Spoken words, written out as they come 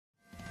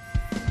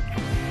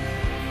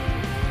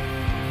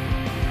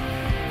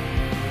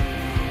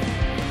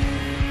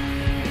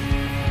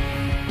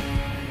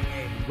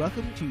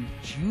Welcome to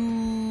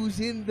Jews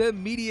in the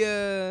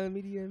Media.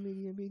 Media.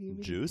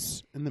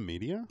 Juice in the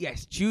media?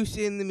 Yes, Juice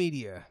in the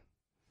Media.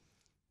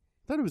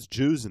 I thought it was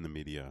Jews in the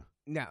media.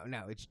 No,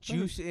 it's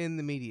Juice in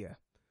the Media.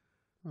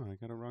 Oh, I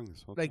got it wrong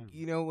this whole Like, time.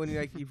 you know, when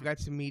you've got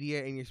some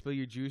media and you spill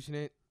your juice in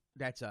it?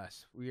 That's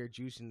us. We are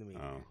Juice in the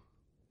Media. Oh.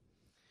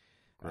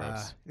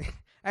 Gross.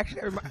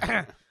 Actually,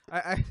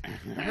 I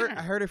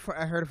heard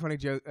a funny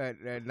joke,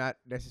 not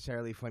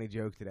necessarily a funny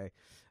joke today.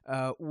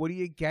 What do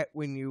you get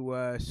when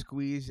you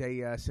squeeze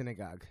a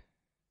synagogue?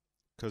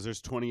 Because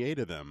there's 28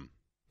 of them.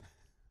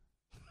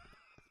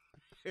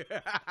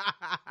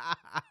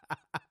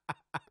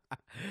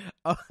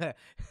 All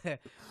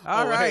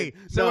right. Wait.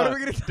 So No, what are we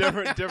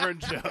gonna different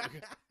joke.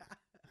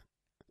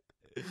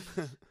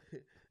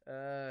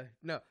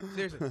 No,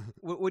 seriously.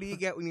 What do you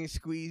get when you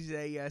squeeze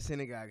a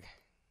synagogue?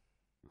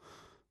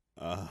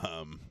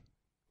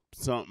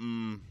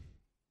 Something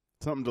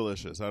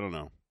delicious. I don't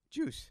know.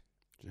 Juice.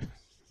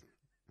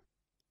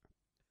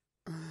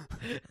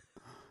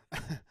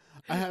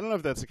 I don't know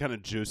if that's the kind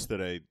of juice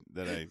that I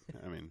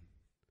mean,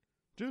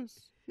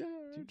 juice. Yeah,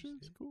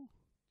 juice. Cool.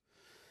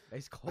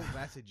 Nice cold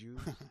glass of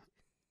juice.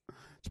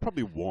 It's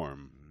probably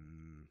warm.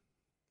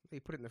 They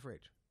put it in the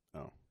fridge.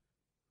 Oh.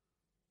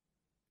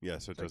 Yeah,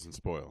 so it doesn't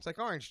spoil. It's like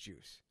orange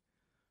juice.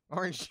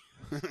 Orange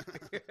juice.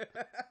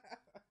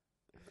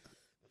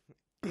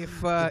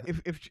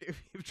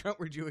 If Trump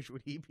were Jewish,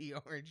 would he be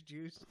orange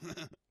juice?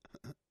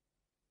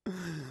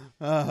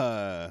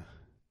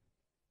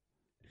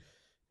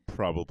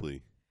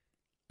 Probably.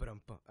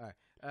 All right.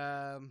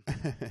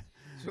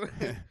 So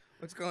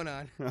what's going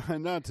on?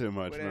 Not too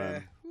much,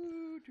 man.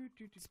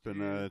 It's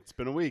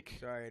been a week.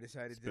 Sorry, I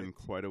decided It's been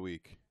quite a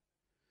week.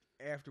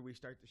 After we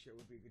start the show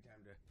would be a good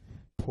time to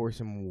pour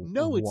some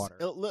water.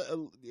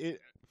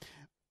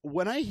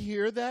 When I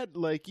hear that,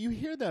 like you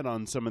hear that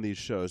on some of these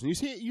shows, and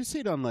you see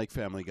it on like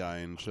Family Guy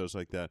and shows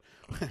like that,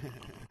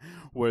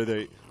 where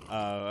they,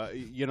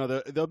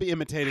 they'll be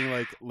imitating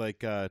like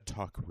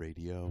talk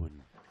radio,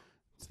 and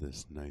it's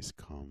this nice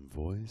calm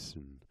voice,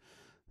 and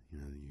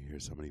you hear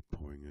somebody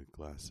pouring a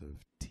glass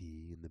of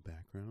tea in the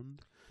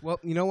background. Well,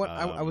 you know what?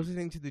 I was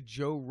listening to the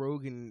Joe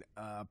Rogan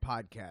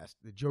podcast,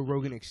 the Joe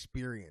Rogan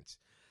Experience,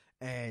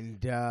 and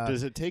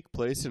does it take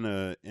place in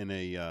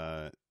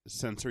a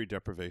sensory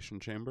deprivation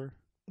chamber?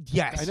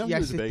 Yes,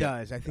 yes, it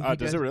does. I think.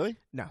 Does it really?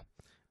 No,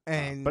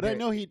 and but I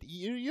know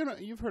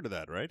you've heard of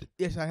that, right?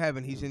 Yes, I have,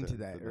 and he's into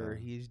that, or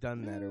he's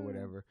done that, or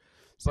whatever.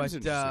 Seems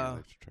interesting. I'd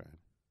like to try it.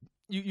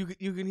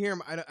 You can hear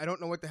him. I don't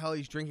know what the hell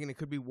he's drinking. It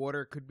could be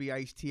water. It could be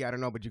iced tea. I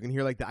don't know, but you can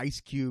hear like the ice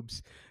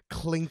cubes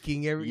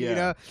clinking. You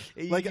know,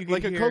 like a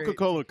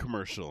Coca-Cola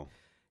commercial.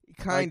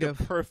 Kind of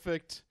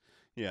perfect.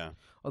 Yeah.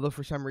 Although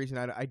for some reason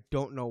I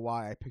don't know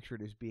why I picture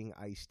it as being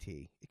iced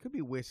tea. It could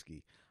be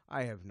whiskey.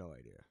 I have no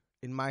idea.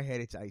 In my head,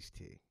 it's iced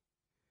tea.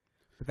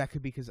 But that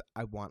could be because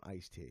I want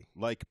iced tea.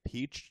 Like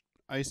peach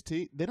iced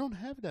tea? They don't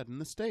have that in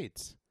the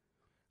States.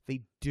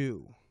 They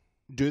do.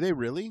 Do they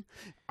really?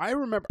 I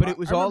remember. But it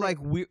was all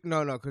like weird.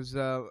 No, because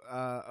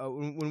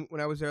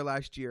when I was there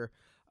last year,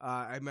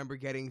 I remember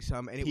getting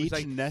some, and it was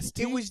like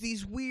Nestea? It was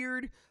these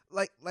weird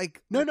like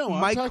no.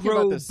 I'm talking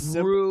about the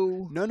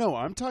brew. No.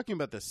 I'm talking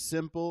about the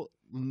simple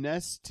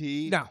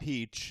Nestea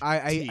peach.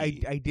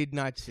 tea. I did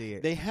not see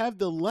it. They have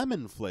the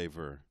lemon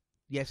flavor.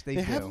 Yes, they do.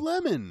 They have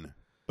lemon,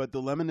 but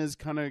the lemon is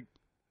kind of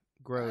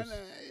gross.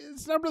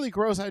 It's not really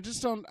gross. I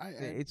just don't.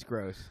 It's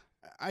gross.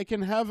 I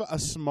can have a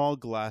small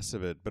glass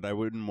of it, but I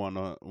wouldn't want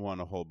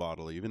a whole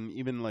bottle,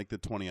 even like the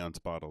 20-ounce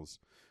bottles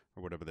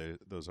or whatever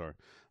those are.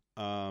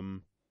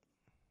 No,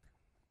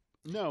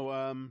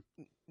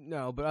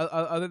 but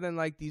other than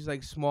like these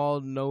like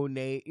small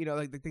no-name,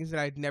 like the things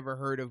that I'd never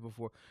heard of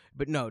before.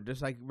 But no,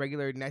 just like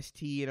regular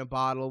Nestea in a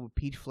bottle with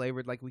peach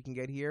flavored like we can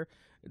get here.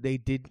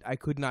 I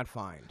could not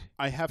find.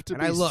 I have to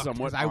and be I looked,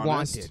 somewhat I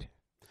honest. Wanted.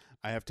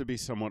 I have to be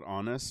somewhat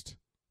honest.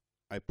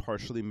 I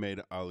partially made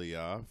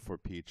aliyah for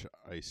peach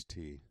iced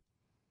tea.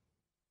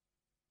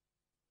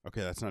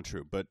 Okay, that's not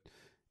true, but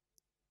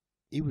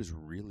it was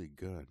really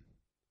good.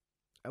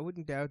 I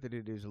wouldn't doubt that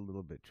it is a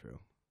little bit true.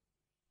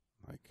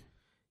 Like,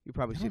 you're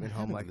probably sitting at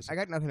home like, I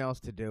got nothing else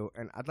to do,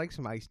 and I'd like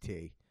some iced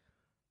tea.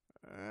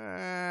 All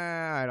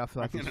right, I'll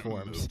fill out these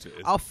forms.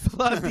 I'll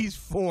fill out these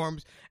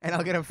forms, and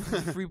I'll get a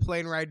free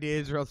plane ride to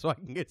Israel so I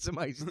can get some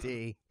iced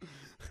tea.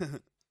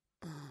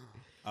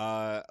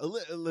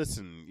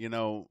 Listen,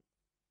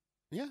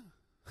 yeah.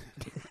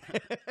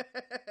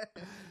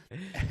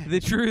 The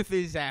truth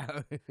is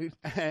out.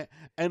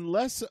 And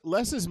less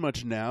is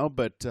much now,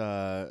 but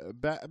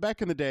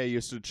back in the day I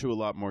used to chew a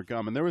lot more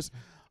gum, and there's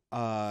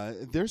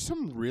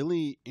some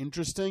really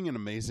interesting and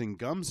amazing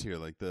gums here,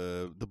 like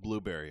the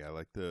blueberry. I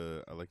like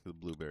the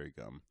blueberry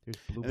gum. There's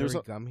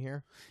blueberry gum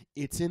here?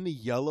 It's in the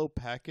yellow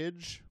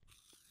package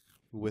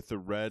with the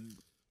red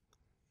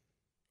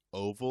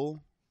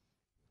oval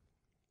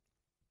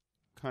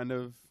kind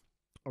of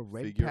a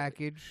red figure.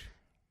 Package?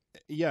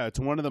 Yeah, it's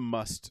one of the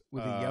must.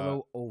 With a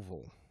yellow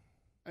oval.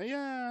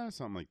 Yeah,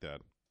 something like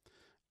that.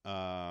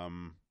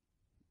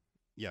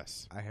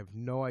 Yes. I have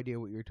no idea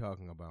what you're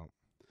talking about.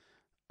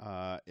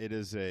 It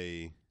is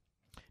a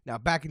Now,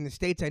 back in the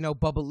States, I know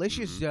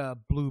Bubblicious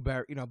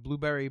blueberry,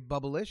 blueberry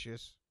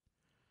Bubblicious.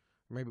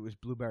 Maybe it was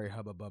Blueberry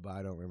Hubba Bubba.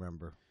 I don't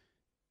remember.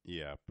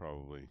 Yeah,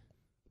 probably.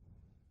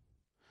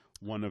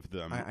 One of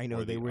them. I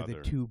know they were other.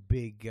 the two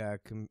big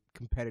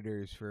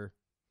competitors for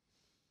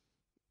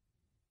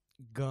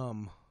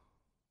gum.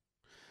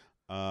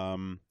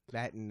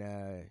 That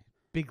and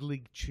Big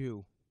League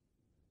Chew.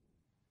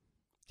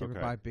 Did you ever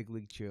buy Big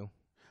League Chew?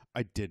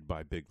 I did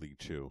buy Big League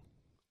Chew.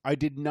 I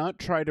did not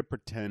try to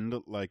pretend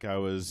like I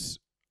was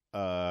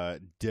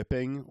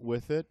dipping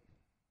with it,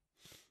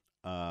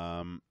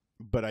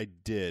 but I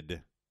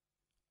did.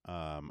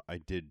 I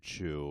did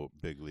chew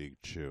Big League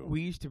Chew.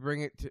 We used to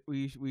bring it to.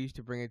 We used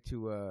to bring it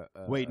to.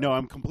 Wait, no,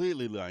 I'm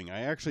completely lying.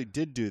 I actually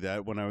did do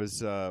that when I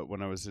was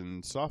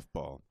in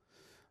softball.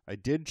 I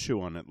did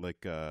chew on it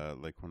like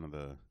one of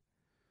the.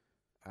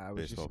 I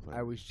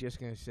was just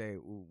gonna say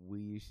we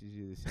used to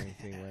do the same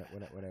thing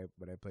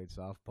when I played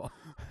softball.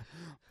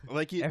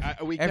 Like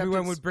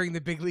everyone would bring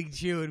the Big League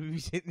Chew and we'd be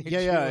sitting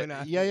there chewing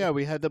on it. Yeah.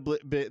 We had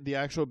the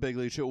actual Big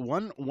League Chew.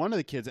 One of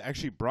the kids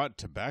actually brought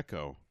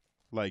tobacco,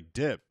 like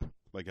dip,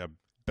 like a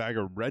bag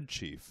of Red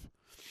Chief.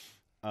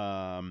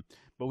 But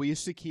we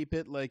used to keep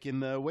it like in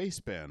the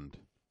waistband.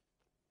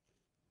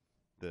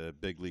 The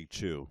Big League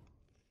Chew.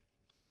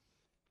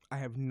 I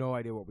have no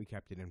idea what we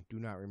kept it in. Do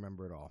not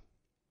remember at all.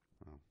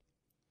 Oh.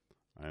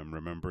 I am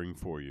remembering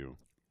for you.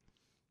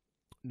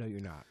 No,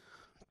 you're not.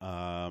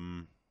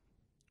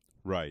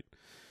 Right.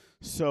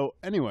 So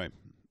anyway,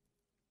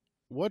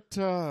 what?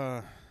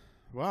 Wow.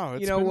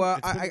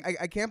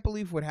 I can't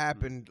believe what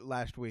happened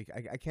last week.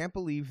 I can't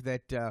believe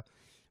that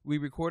we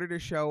recorded a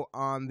show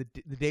on the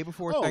day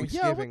before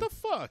Thanksgiving. Oh yeah, what the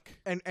fuck?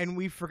 And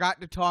we forgot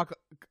to talk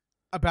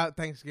about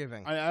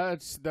Thanksgiving.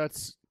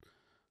 That's.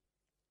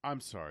 I'm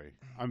sorry.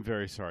 I'm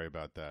very sorry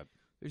about that.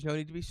 There's no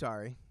need to be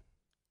sorry.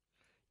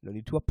 No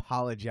need to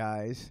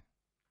apologize.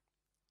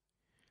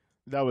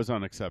 That was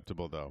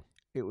unacceptable, though.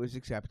 It was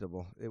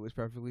acceptable. It was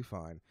perfectly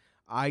fine.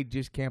 I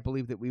just can't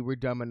believe that we were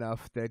dumb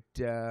enough that,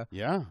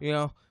 when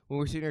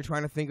we're sitting here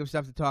trying to think of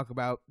stuff to talk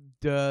about,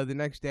 the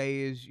next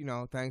day is,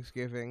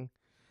 Thanksgiving.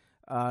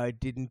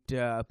 Didn't.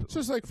 It's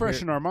just like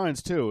fresh in our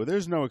minds, too.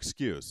 There's no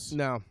excuse.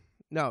 No,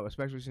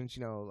 especially since,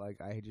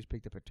 I had just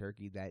picked up a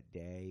turkey that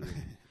day.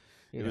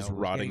 And, it was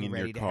rotting in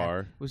your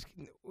car.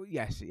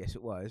 Yes,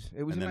 it was.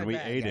 It was. And in then my we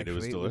bag, ate it. actually. It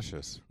was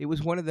delicious. It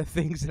was one of the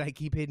things that I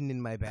keep hidden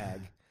in my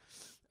bag.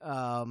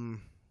 I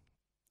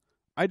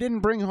didn't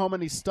bring home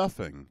any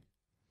stuffing.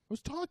 I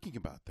was talking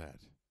about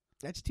that.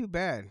 That's too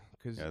bad.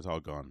 Cause it's all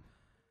gone.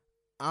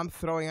 I'm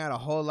throwing out a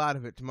whole lot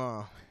of it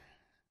tomorrow.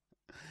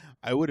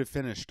 I would have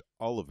finished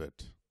all of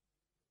it.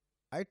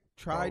 I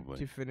tried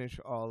to finish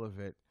all of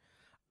it.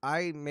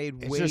 I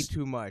made way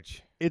too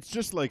much. It's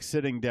just like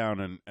sitting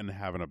down and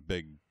having a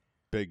big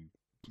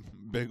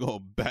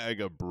old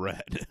bag of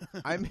bread.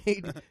 I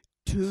made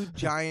 2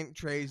 giant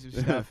trays of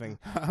stuffing.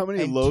 How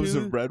many loaves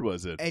of bread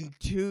was it? And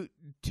two.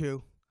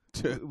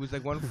 It was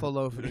like one full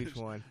loaf in each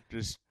one.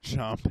 Just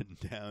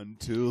chomping down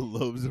 2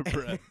 loaves of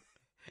bread.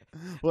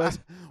 Well,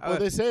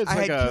 they say it's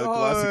like a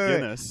glass of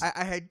Guinness.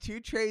 I had 2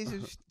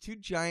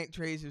 giant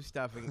trays of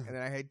stuffing, and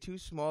then I had 2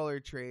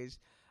 smaller trays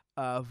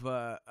of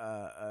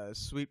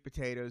sweet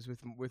potatoes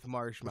with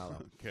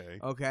marshmallow.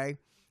 Okay.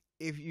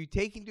 If you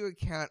take into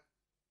account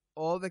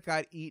all that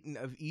got eaten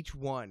of each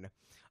one,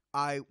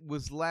 I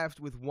was left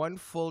with 1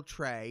 full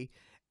tray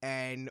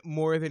and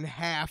more than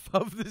half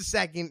of the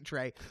second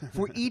tray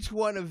for each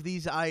one of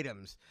these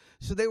items.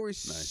 So there was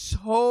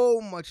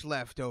so much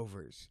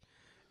leftovers.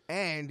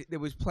 And there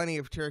was plenty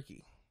of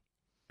turkey.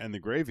 And the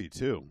gravy,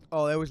 too.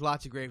 Oh, there was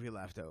lots of gravy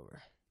left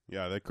over.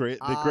 Yeah, the gravy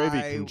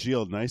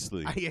congealed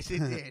nicely. Yes, it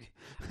did.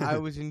 I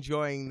was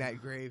enjoying that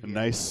gravy. A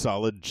nice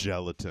solid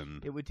gelatin.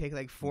 It would take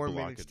like 4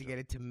 minutes to get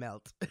it to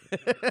melt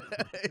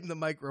in the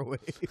microwave.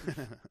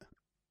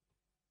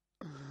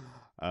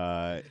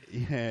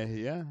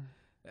 Yeah.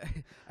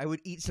 I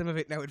would eat some of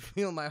it and I would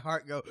feel my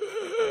heart go.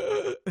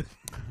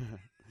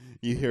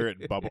 You hear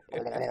it bubble.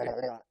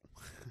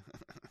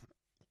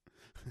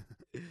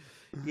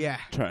 Yeah.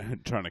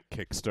 Trying to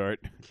kickstart.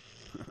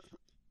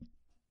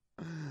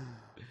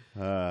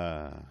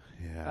 Yeah.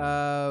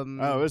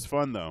 It was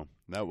fun though.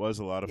 That was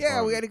a lot of fun.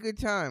 Yeah, we had a good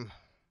time.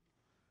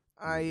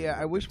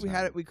 I wish we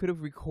could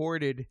have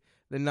recorded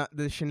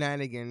the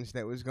shenanigans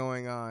that was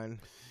going on.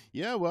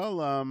 Yeah, well,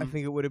 I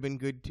think it would have been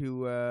good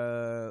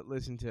to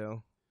listen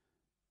to.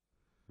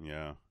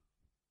 Yeah.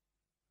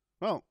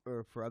 Well,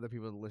 or for other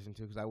people to listen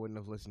to, because I wouldn't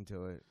have listened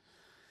to it.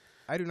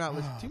 I do not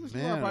listen. Do you listen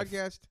to our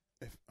podcast?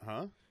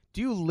 Huh?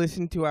 Do you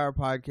listen to our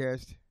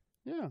podcast?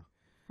 Yeah, of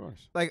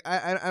course. Like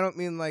I don't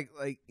mean like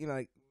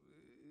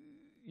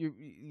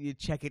you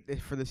check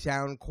it for the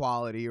sound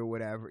quality or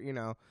whatever,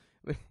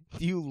 Do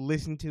you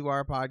listen to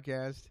our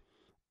podcast?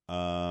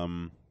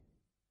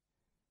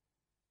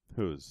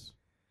 Whose?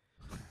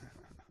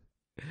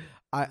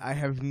 I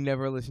have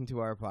never listened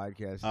to our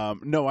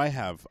podcast. No, I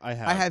have. I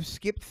have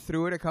skipped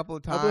through it a couple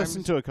of times. I've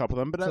listened to a couple of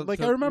them,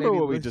 but I remember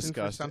what we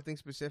discussed. Something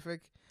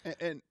specific.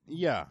 And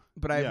yeah.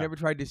 But I've never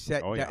tried to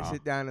sit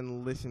down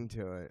and listen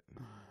to it.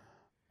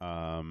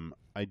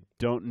 I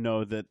don't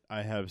know that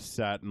I have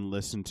sat and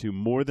listened to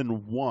more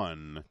than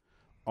one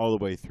all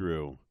the way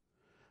through.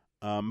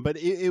 But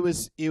it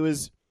was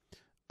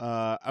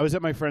I was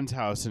at my friend's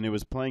house and it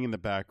was playing in the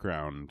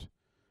background.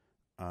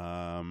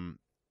 And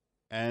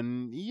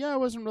yeah, I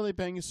wasn't really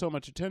paying so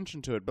much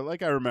attention to it, but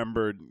like I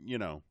remembered,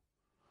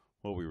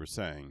 what we were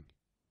saying.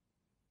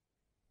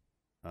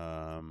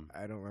 I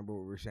don't remember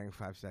what we were saying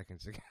 5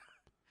 seconds ago.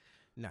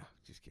 No,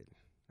 just kidding.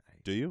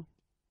 Do you?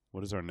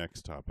 What is our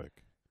next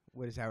topic?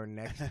 What is our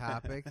next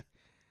topic?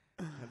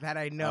 That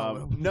I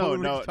know. No.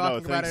 About, I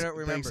don't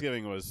remember.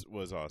 Thanksgiving was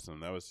awesome.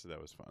 That was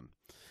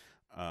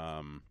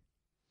fun.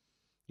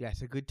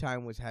 Yes, a good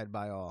time was had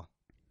by all.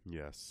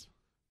 Yes.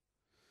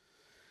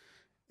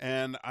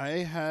 And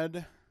I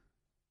had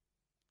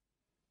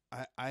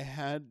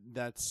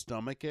that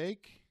stomach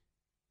ache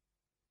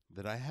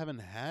that I haven't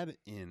had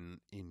in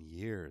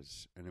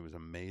years, and it was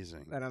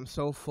amazing. And I'm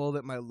so full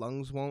that my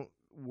lungs won't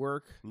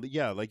work.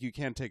 Yeah, like you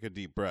can't take a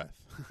deep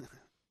breath.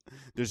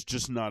 There's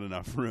just not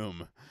enough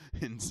room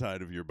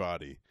inside of your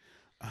body.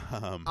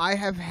 I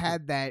have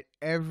had that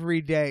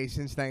every day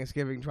since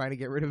Thanksgiving, trying to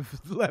get rid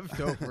of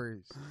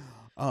leftovers.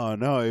 Oh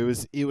no, it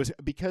was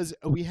because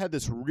we had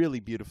this really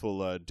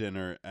beautiful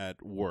dinner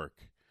at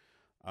work.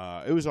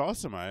 It was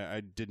awesome.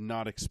 I did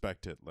not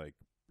expect it, like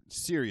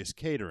serious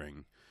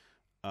catering.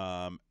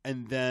 And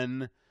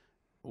then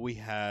we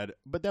had,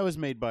 but that was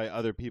made by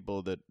other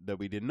people that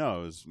we didn't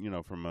know. It was,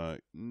 from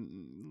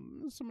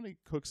somebody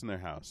cooks in their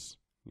house,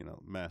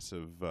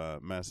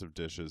 massive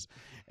dishes.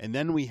 And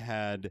then we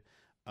had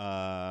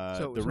so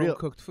it was the real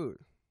cooked food.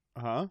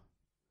 Huh?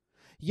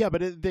 Yeah,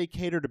 but they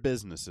cater to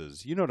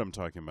businesses. You know what I'm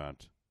talking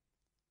about.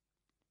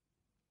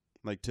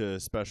 Like to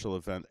special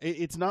events.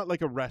 It's not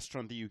like a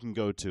restaurant that you can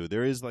go to.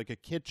 There is like a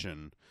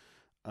kitchen,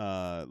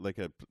 like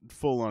a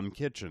full-on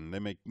kitchen. They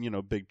make,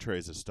 big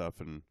trays of stuff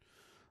and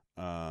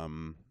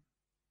No,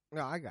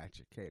 I got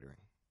you, catering.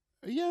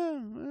 Yeah,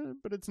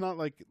 but it's not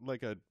like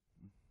a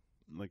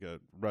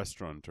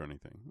restaurant or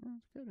anything. Yeah,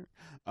 it's catering.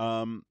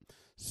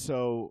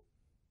 So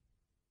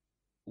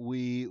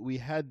we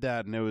had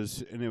that and it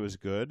was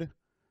good.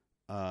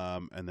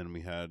 And then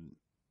we had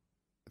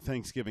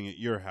Thanksgiving at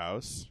your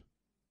house,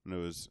 and it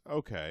was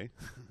okay.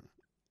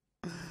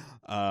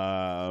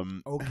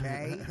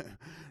 Okay.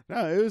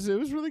 No, it was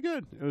really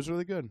good. It was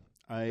really good.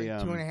 Like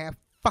 2.5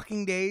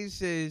 fucking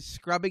days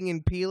scrubbing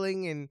and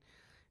peeling and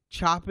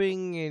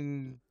chopping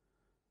and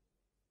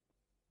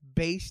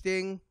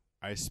basting.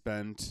 I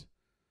spent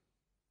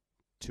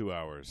 2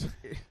 hours.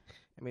 I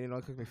mean, it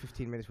only took me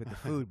 15 minutes with the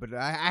food, but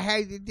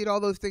I did all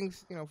those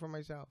things, for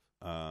myself.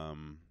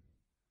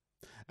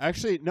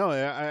 Actually, no,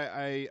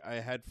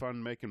 I had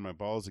fun making my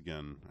balls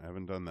again. I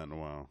haven't done that in a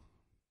while.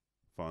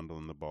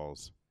 Fondling the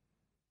balls.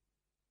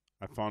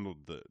 I fondled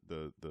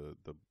those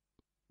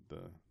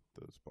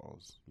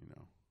balls,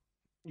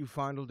 You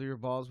fondled your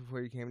balls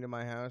before you came to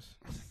my house?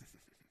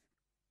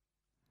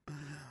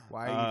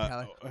 Why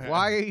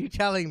are you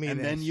telling me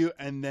this?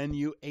 And then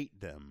you ate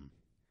them.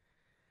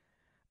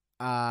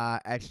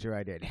 That's true.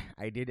 I did.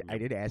 I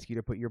did ask you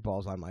to put your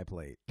balls on my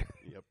plate.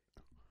 Yep.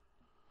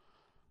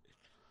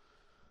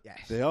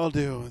 Yes. They all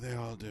do.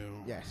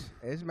 Yes.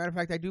 As a matter of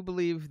fact, I do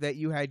believe that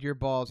you had your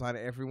balls on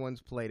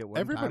everyone's plate at one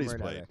Everybody's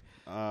time or plate.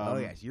 another. Oh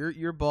yes,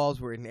 your balls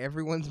were in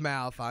everyone's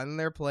mouth on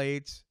their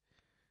plates.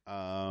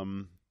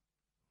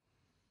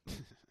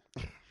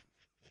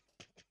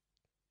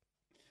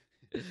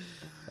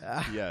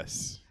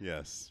 Yes.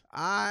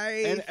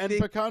 And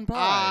pecan pie.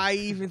 I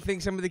even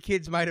think some of the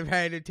kids might have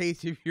had a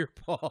taste of your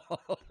balls.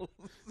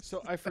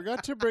 So I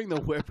forgot to bring the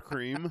whipped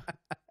cream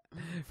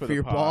for the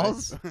your pie.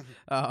 balls.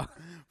 Oh.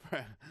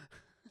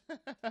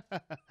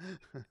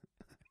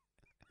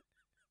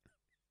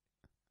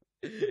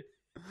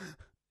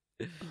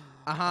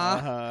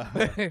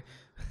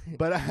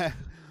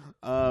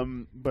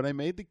 But I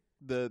made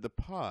the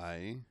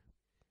pie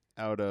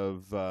out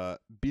of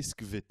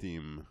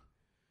biskvitim.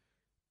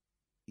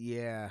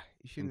 Yeah,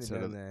 you shouldn't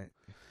have done that.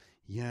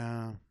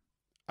 Yeah,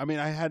 I mean,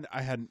 I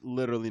had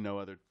literally no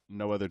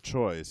other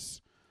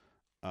choice,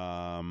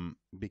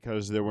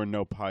 because there were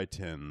no pie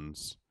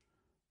tins.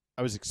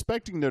 I was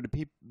expecting there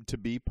to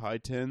be pie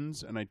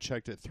tins, and I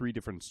checked at 3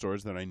 different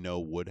stores that I know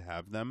would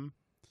have them.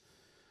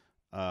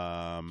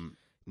 None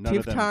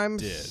of them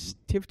did.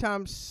 Tiff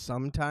Tom's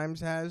sometimes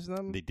has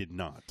them. They did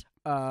not.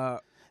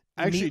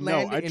 Actually,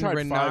 no. I tried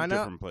Renana 5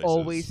 different places.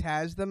 Always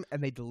has them,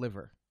 and they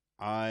deliver.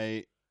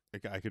 I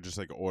could just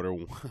order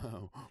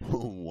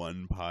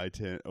one pie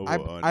tin.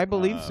 I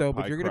believe so,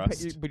 but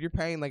you're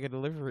paying like a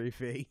delivery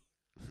fee.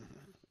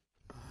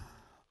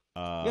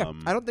 Yeah,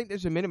 I don't think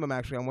there's a minimum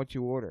actually on what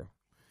you order.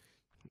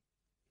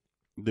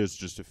 There's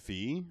just a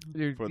fee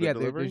for the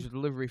delivery? There's a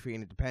delivery fee,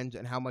 and it depends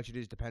on how much it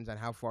is. Depends on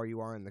how far you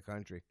are in the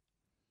country.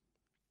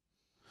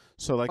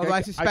 So,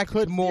 I suspect I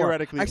could it's more.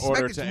 theoretically I suspect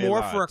order it's to more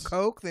a for a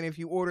Coke than if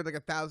you ordered like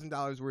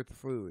 $1,000 worth of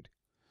food.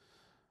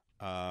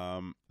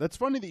 That's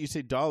funny that you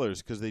say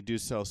dollars because they do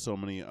sell so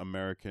many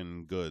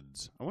American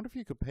goods. I wonder if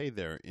you could pay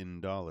there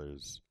in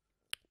dollars.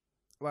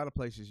 A lot of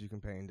places you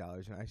can pay in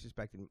dollars, and I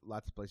suspect in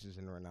lots of places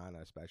in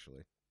Renana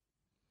especially.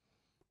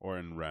 or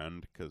in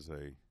Rand because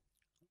they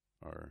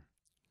are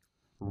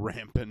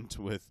rampant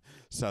with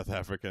South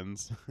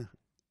Africans.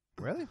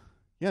 Really?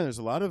 Yeah, there's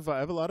a lot of I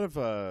have a lot of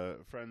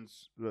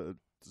friends,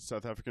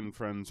 South African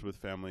friends with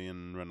family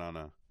in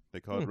Renana. They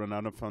call it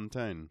Renana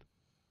Fontaine.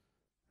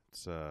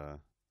 It's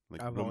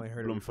like I've only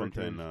heard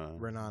Bloemfontein, it referred to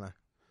as Renana.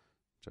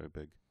 Very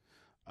big.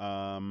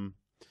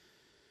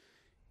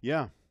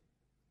 Yeah.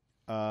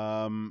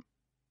 But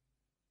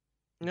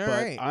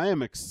right. I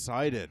am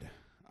excited.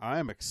 I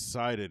am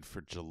excited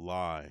for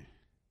July.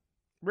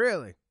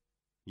 Really?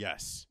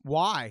 Yes.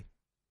 Why?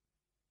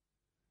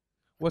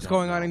 What's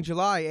going on in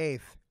July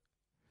 8th?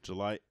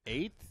 July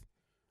 8th?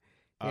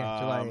 Yeah,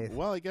 July 8th.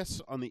 Well, I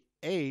guess on the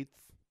 8th,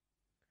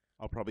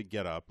 I'll probably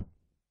get up,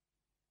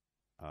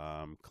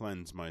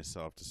 cleanse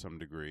myself to some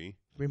degree.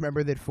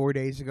 Remember that 4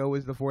 days ago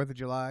was the 4th of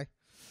July?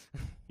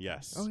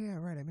 Yes. Oh, yeah,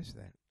 right. I missed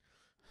that.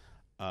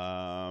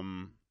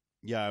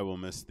 Yeah, I will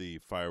miss the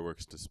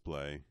fireworks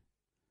display.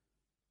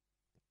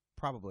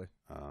 Probably.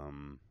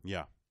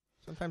 Yeah.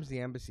 Sometimes the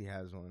embassy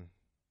has one.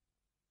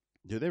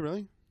 Do they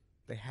really?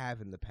 They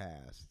have in the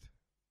past.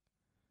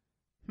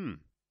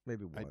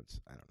 Maybe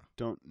once. I don't know.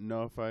 Don't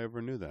know if I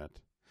ever knew that.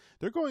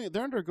 They're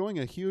undergoing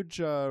a huge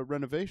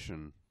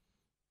renovation,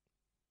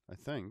 I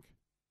think.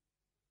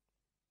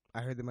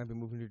 I heard they might be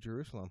moving to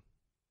Jerusalem.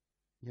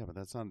 Yeah, but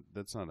that's not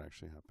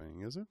actually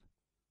happening, is it?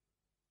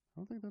 I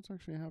don't think that's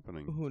actually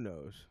happening. Who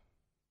knows?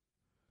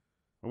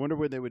 I wonder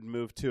where they would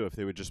move to if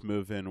they would just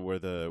move in where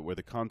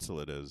the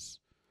consulate is.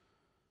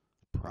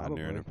 Probably.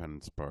 Near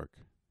Independence Park.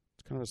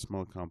 It's kind of a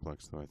small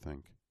complex, though, I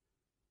think.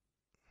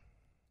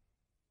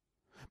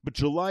 But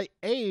July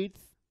 8th.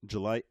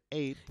 You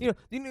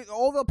know,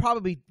 all they'll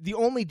probably, the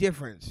only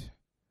difference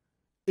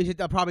is that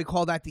they'll probably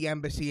call that the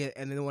embassy,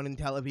 and then the one in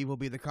Tel Aviv will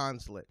be the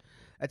consulate.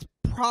 That's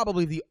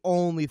probably the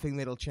only thing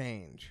that'll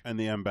change. And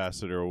the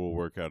ambassador will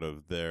work out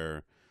of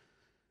there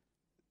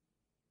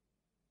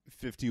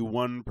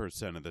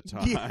 51% of the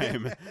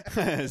time,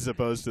 as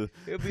opposed to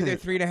he'll be there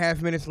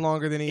 3.5 minutes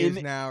longer than he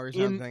is now, or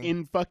something.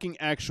 In fucking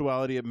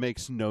actuality, it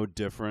makes no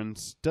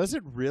difference. Does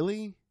it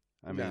really?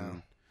 I No.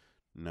 mean,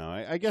 no.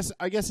 I guess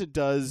it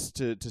does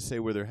to say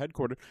where they're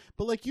headquartered.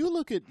 But like you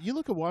look at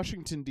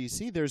Washington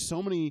D.C. There's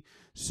so many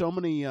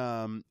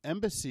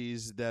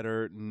embassies that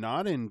are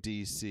not in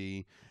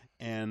D.C.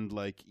 and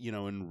like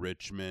in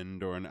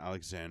Richmond or in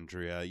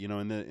Alexandria,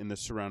 in the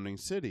surrounding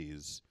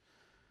cities.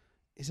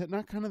 Is it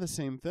not kind of the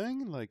same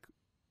thing? Like,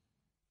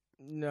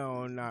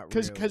 no, not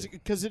really.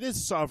 Because it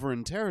is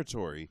sovereign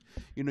territory.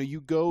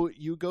 You go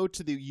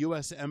to the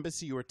U.S.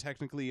 embassy, you are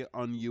technically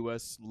on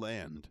U.S.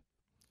 land.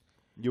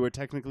 You are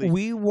technically,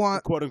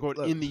 quote unquote,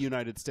 in the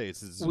United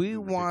States. We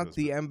want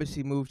the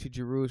embassy moved to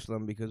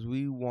Jerusalem because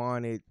we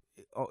want it.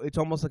 It's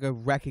almost like a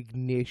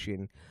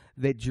recognition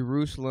that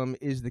Jerusalem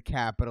is the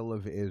capital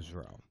of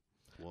Israel.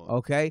 Well,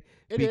 okay,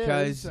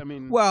 because I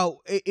mean,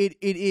 well, it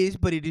is,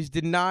 but it is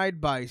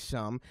denied by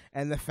some,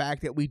 and the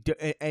fact that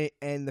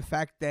and the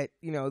fact that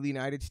the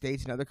United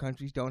States and other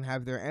countries don't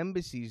have their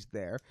embassies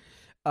there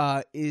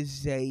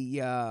is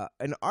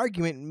an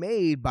argument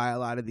made by a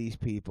lot of these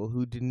people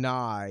who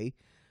deny,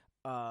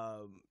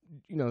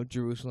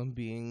 Jerusalem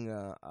being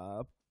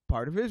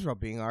part of Israel,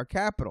 being our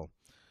capital.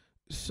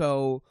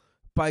 So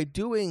by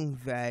doing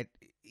that,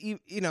 it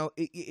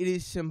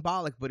is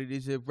symbolic, but it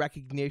is a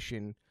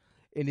recognition.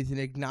 It is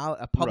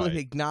a public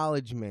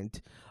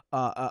acknowledgement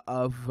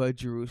of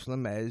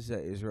Jerusalem as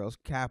Israel's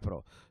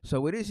capital.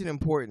 So it is an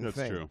important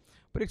thing. That's true.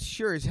 But it's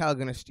sure as hell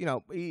going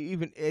to,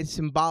 even as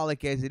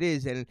symbolic as it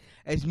is and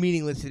as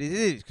meaningless as it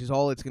is, because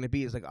all it's going to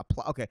be is like a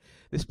plaque. Okay,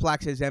 this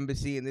plaque says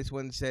embassy and this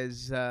one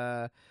says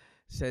a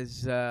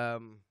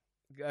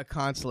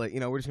consulate.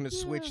 We're just going to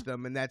switch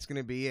them and that's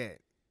going to be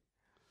it.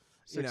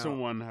 6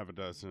 and 1, half a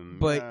dozen.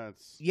 But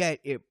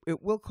yet it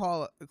will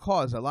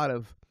cause a lot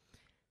of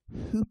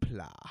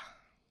hoopla.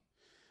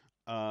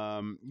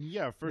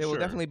 Yeah, for sure. There will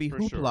definitely be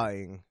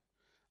hooplaing.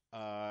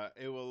 Sure.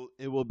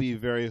 It will be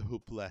very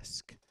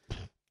hooplesque.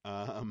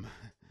 But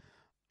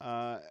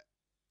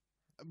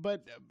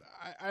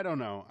I don't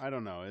know.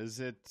 Is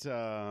it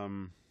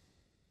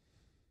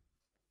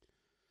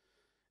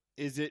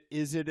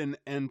an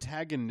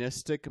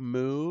antagonistic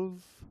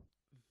move,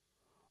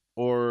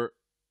 or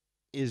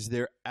is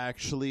there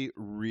actually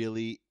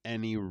really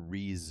any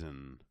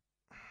reason?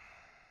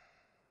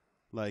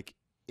 Like,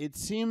 it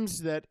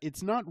seems that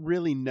it's not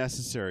really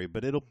necessary,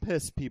 but it'll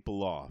piss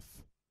people off.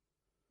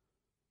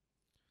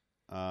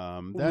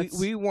 That's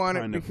we want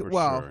kind it of for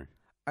well. sure.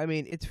 I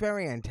mean, it's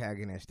very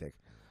antagonistic.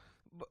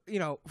 But,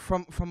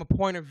 from a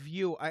point of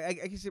view, I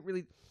guess it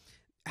really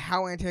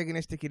how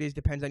antagonistic it is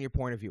depends on your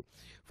point of view.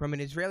 From an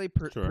Israeli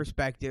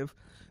perspective,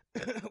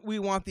 we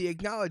want the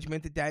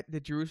acknowledgement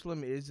that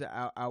Jerusalem is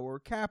our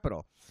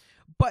capital.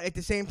 But at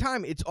the same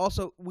time, it's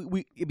also I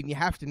mean, you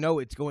have to know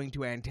it's going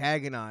to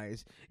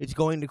antagonize. It's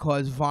going to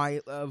cause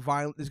violence.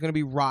 There's going to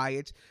be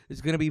riots.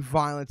 There's going to be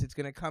violence. It's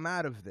going to come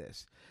out of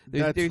this.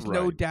 There's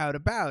no doubt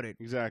about it.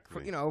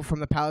 Exactly. From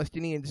the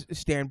Palestinian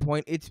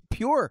standpoint, it's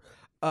pure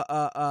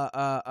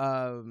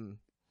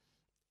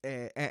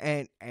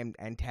and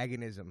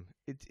antagonism.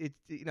 It's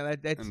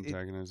that's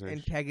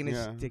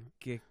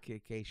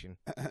antagonistification.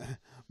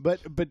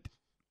 But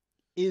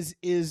is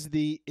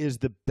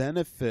the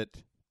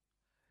benefit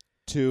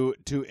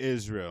to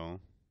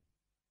Israel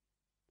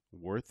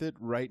worth it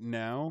right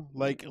now?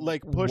 Like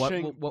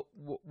pushing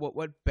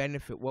what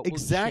benefit? What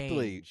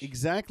exactly? Will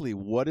Exactly.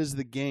 What is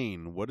the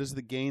gain? What is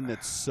the gain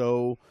that's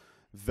so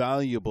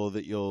valuable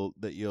that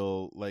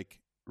you'll like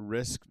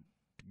risk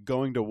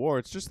going to war?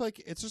 It's just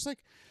like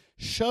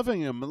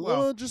shoving them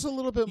just a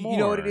little bit more. You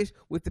know what it is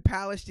with the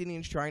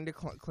Palestinians trying to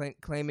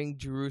claiming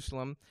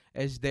Jerusalem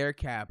as their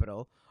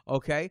capital.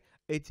 Okay,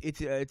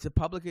 it's a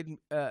public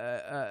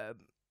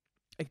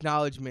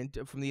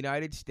acknowledgement from the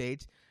United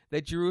States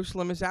that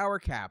Jerusalem is our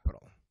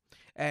capital,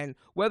 and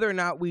whether or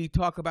not we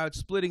talk about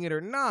splitting it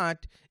or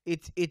not,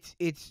 it's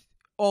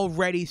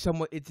already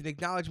somewhat. It's an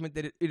acknowledgement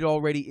that it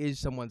already is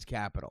someone's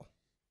capital.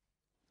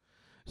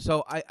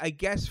 So I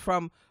guess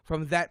from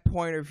that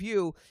point of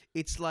view,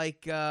 it's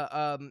like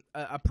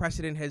a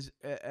precedent is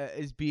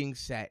being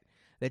set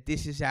that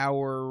this is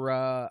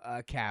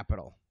our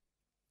capital,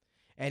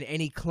 and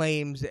any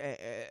claims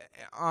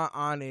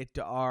on it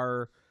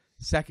are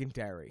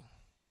secondary.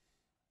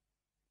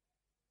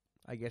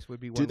 I guess would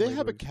be one. Do they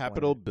have a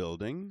Capitol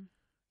building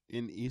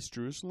in East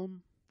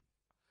Jerusalem?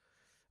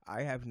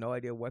 I have no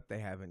idea what they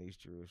have in East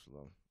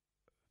Jerusalem.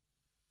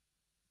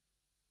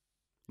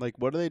 Like,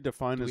 what do they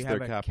define as their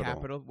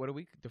capital? What do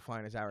we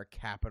define as our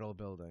Capitol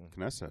building?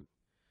 Knesset.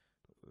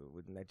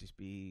 Wouldn't that just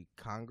be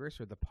Congress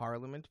or the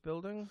Parliament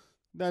building?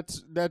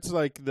 That's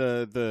like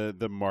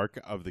the mark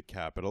of the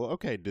capital.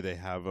 Okay, do they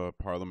have a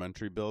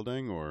parliamentary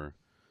building or,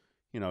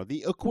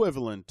 the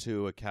equivalent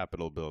to a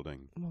Capitol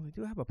building? Well, they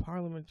do have a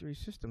parliamentary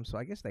system, so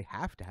I guess they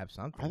have to have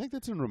something. I think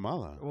that's in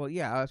Ramallah. Well,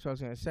 yeah, that's what I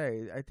was going to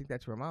say. I think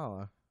that's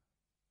Ramallah.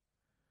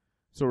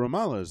 So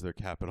Ramallah is their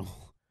capital.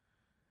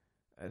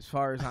 As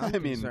far as I'm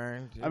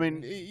concerned. I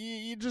mean,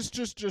 you just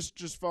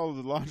follow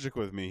the logic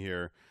with me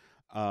here.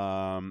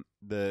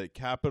 The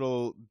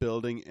Capitol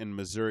building in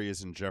Missouri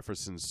is in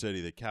Jefferson City.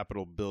 The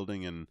Capitol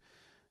building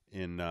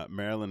in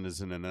Maryland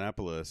is in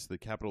Annapolis. The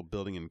Capitol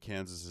building in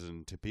Kansas is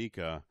in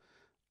Topeka.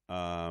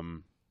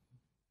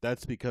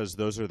 That's because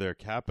those are their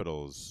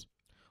capitals.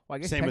 Well, I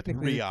guess same with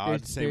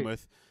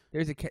Riyadh.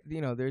 There's a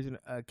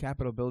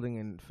Capitol building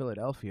in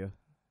Philadelphia.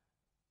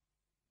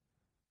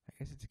 I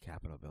guess it's a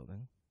Capitol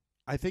building.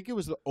 I think it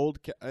was the old.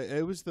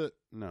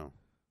 No.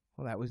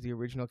 Well, that was the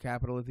original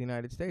capital of the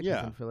United States.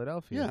 Yeah, was in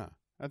Philadelphia. Yeah,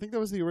 I think that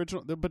was the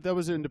original. But that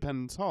was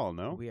Independence Hall.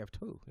 No, we have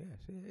two. Yes,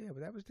 yeah, but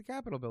that was the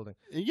Capitol building.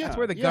 Yeah, that's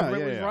where the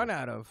government was run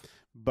out of.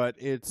 But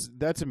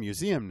that's a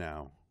museum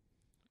now.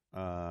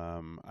 I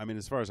mean,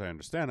 as far as I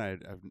understand,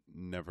 I've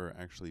never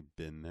actually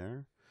been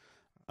there.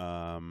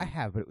 I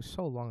have, but it was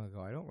so long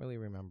ago. I don't really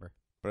remember.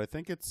 But I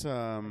think it's.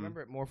 I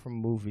remember it more from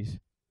movies.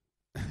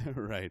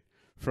 Right,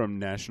 from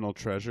National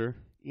Treasure.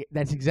 Yeah,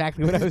 that's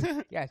exactly what I was.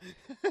 Yes,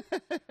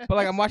 but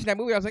like I'm watching that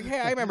movie, I was like, "Hey,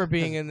 I remember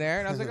being in there,"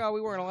 and I was like, "Oh, we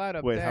weren't allowed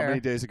up there." Wait, how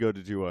many days ago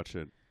did you watch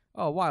it?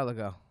 Oh, a while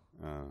ago.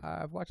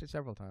 I've watched it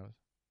several times.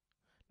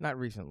 Not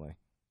recently.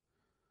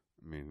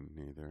 Me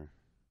neither.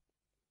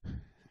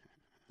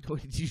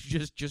 Did you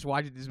just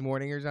watch it this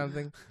morning or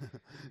something?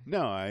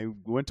 No, I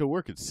went to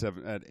work at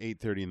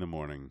 8:30 in the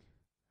morning.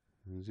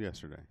 It was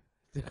yesterday.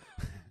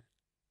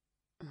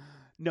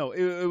 No,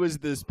 it was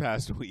this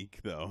past week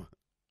though.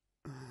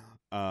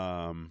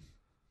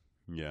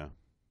 Yeah.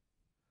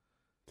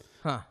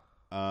 Huh.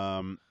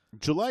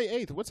 July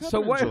 8th. What's happening?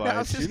 So what? July? I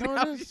was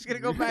just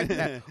gonna go back to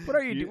that. What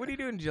are you? What are you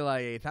doing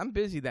July 8th? I'm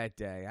busy that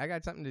day. I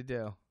got something to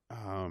do.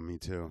 Oh, me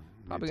too.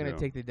 Probably gonna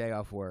take the day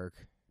off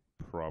work.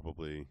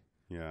 Probably,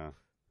 yeah.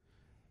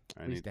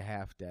 At least a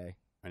half day.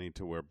 I need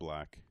to wear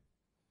black.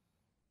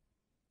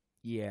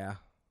 Yeah.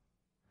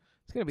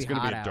 It's gonna be hot out.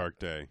 It's gonna be a out. dark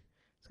day.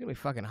 It's gonna be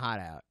fucking hot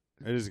out.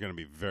 It is gonna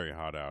be very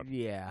hot out.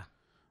 Yeah.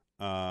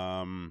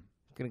 Gonna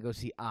go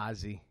see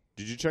Ozzy.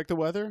 Did you check the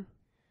weather?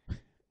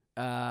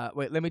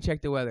 Wait, let me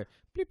check the weather.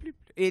 Bleep, bleep.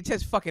 It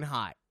says fucking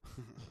hot.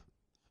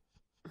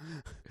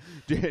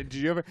 Did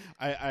you ever?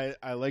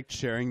 I liked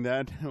sharing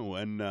that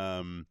when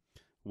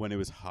it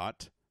was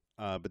hot.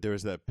 But there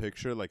was that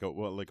picture, like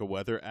a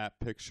weather app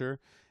picture,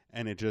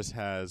 and it just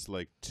has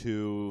like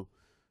two,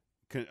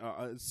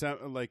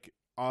 like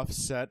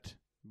offset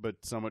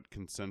but somewhat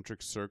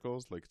concentric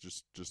circles, like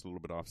just a little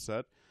bit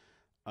offset.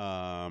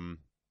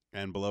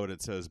 And below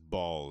it says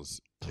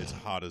balls. It's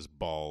hot as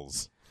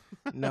balls.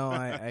 No,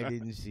 I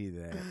didn't see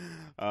that.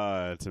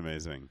 It's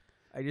amazing.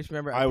 I just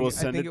remember. I will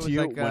send it to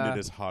you like, when it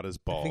is hot as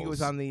balls. I think it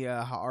was on the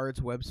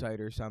Haaretz website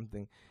or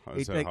something.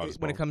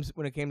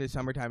 When it came to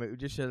summertime, it would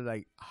just show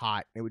like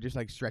hot. It would just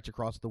like stretch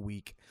across the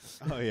week.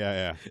 Oh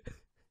yeah.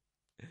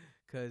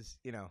 Because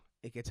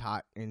it gets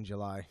hot in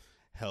July.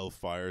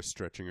 Hellfire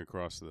stretching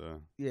across the.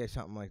 Yeah,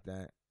 something like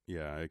that.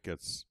 Yeah, it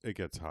gets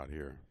hot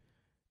here.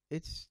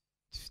 It's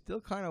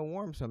still kind of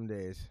warm some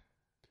days.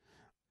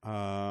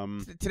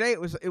 Today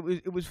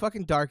it was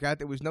fucking dark out.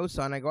 There was no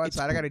sun. I go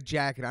outside. I got a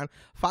jacket on.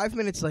 5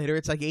 minutes later,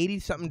 it's like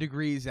 80-something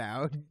degrees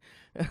out.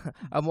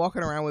 I'm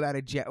walking around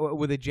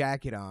with a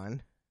jacket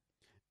on.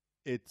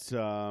 It's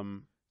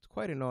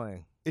quite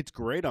annoying. It's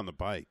great on the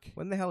bike.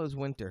 When the hell is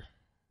winter?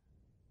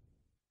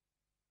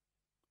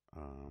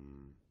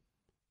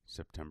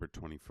 September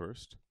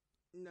 21st.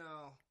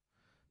 No.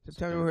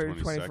 September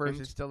 21st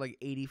is still like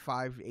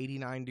 85,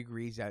 89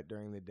 degrees out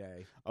during the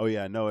day. Oh,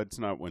 yeah. No, it's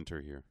not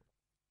winter here.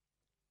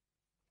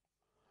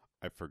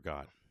 I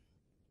forgot.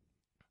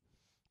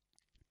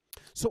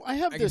 So I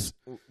have this.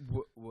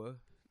 What?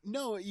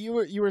 No, you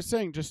were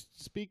saying,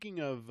 just speaking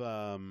of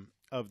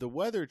the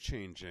weather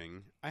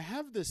changing, I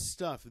have this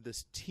stuff,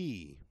 this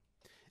tea,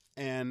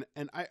 and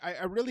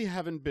I really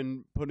haven't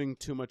been putting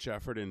too much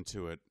effort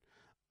into it.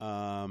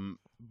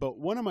 But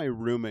one of my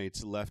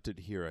roommates left it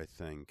here, I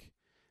think,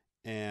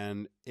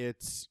 and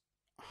it's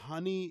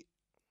honey.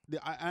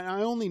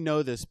 I only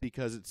know this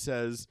because it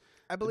says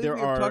I believe there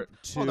are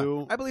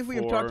two. I believe we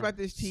have talked about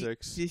this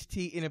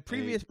tea in a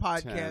previous 8,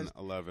 podcast, 10,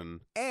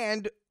 11,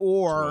 and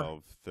or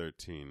 12,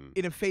 13,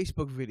 in a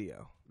Facebook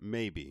video.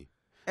 maybe.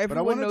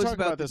 Everyone but I knows talk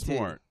about the this tea.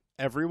 more.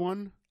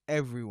 Everyone.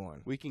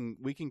 Everyone. We can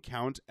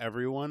count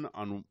everyone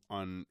on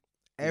one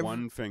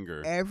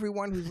finger.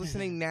 Everyone who's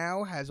listening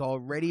now has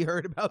already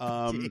heard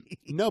about the tea.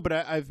 No, but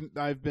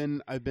I've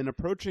been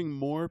approaching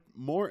more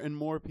and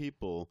more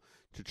people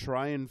to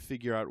try and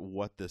figure out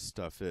what this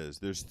stuff is.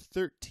 There's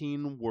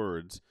 13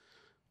 words.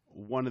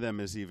 One of them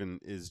is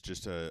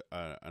just an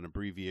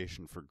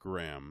abbreviation for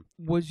gram.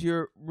 Was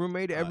your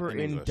roommate ever in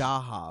in English.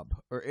 Dahab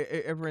or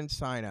ever in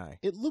Sinai?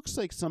 It looks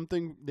like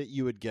something that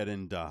you would get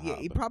in Dahab. Yeah,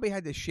 he probably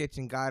had the shits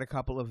and got a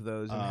couple of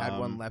those and had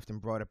one left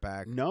and brought it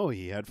back. No,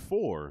 he had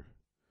 4.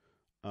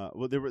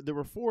 Well, there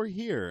were 4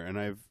 here, and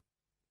I've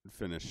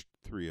finished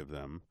 3 of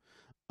them.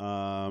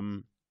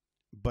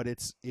 But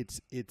it's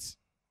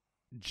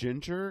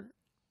ginger,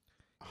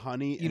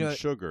 honey, and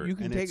sugar. You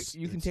can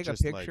take a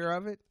picture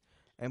of it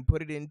and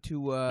put it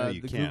into the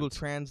Google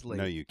Translate.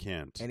 No, you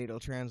can't. And it'll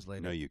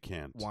translate. No, you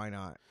can't. Why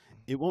not?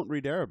 It won't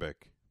read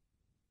Arabic.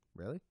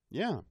 Really?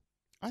 Yeah,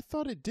 I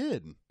thought it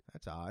did.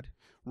 That's odd.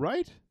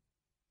 Right?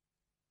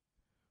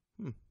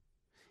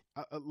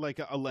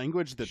 Like a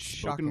language that's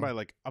spoken by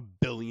like a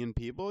billion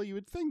people, you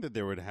would think that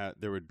there would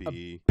be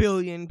a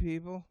billion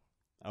people.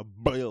 A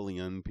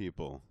billion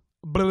people.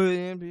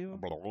 Billion people.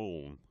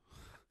 Blah.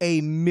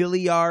 A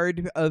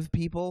milliard of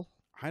people.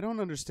 I don't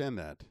understand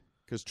that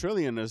because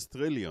trillion is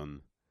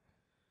trillion.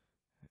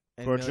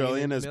 And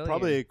Quadrillion is million.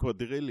 probably a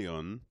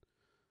quadrillion.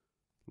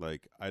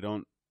 Like I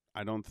don't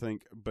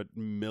think, but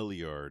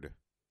milliard,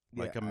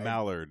 like a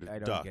mallard I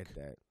don't duck. get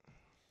that.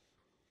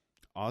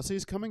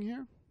 Aussies coming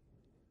here?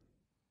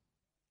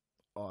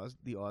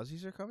 The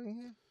Aussies are coming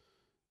here?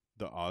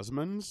 The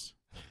Osmonds?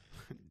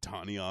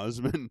 Donny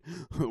Osmond.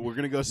 We're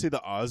going to go see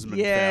the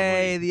Osmond family.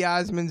 Yay, the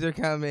Osmonds are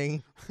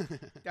coming.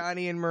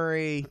 Donnie and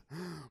Marie.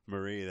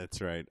 Marie,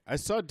 that's right. I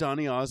saw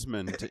Donny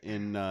Osmond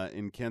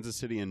in Kansas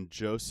City in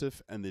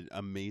Joseph and the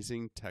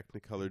Amazing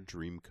Technicolor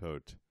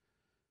Dreamcoat.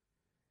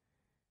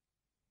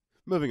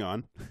 Moving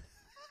on.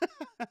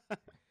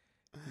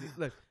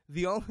 Look,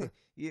 the only...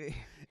 the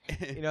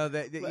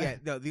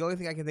only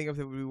thing I can think of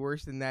that would be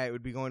worse than that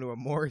would be going to a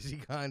Morrissey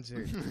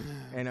concert,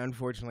 and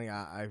unfortunately,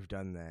 I've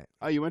done that.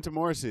 Oh, you went to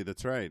Morrissey?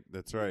 That's right.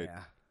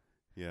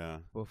 Yeah.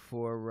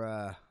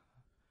 Before,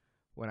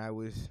 when I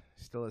was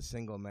still a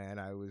single man,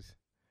 I was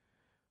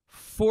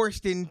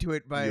forced into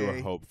it by you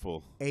were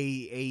hopeful.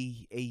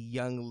 A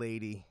young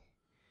lady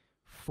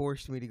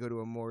forced me to go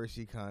to a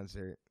Morrissey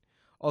concert.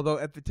 Although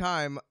at the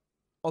time,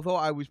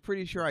 I was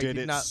pretty sure I did not.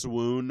 Did it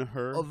swoon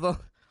her?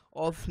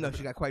 No,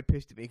 she got quite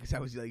pissed at me because I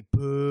was like,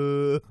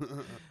 boo.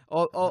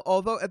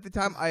 Although at the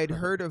time I had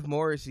heard of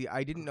Morrissey,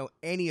 I didn't know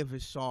any of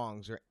his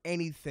songs or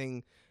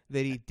anything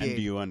that he did. And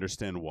do you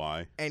understand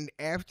why? And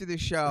after the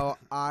show,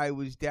 I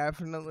was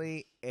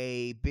definitely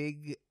a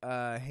big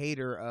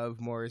hater of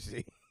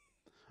Morrissey.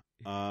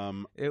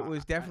 It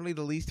was definitely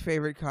the least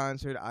favorite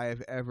concert I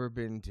have ever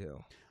been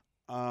to.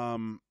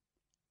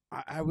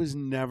 I was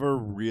never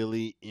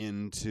really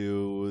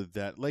into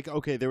that. Like,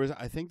 okay,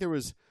 I think there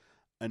was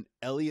an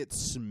Elliott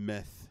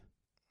Smith.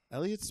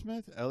 Elliott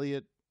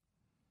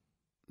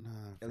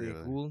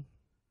Gould?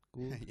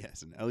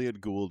 Yes, an Elliott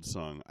Gould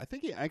song. I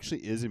think he actually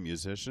is a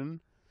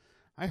musician.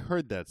 I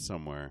heard that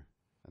somewhere.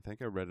 I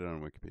think I read it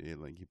on Wikipedia.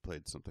 Like he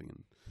played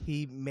something.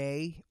 He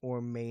may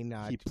or may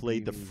not. He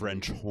played the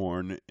French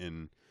horn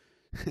in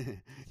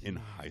in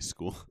high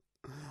school.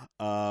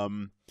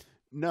 No,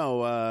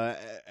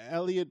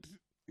 Elliott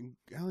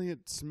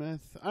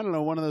Smith. I don't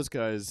know. One of those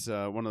guys.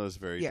 One of those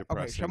very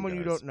depressing okay. Someone guys.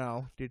 you don't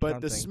know. But something.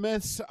 the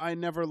Smiths, I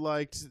never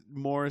liked.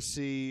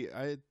 Morrissey,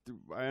 I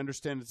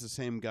understand it's the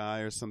same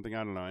guy or something.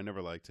 I don't know. I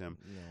never liked him.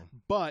 No.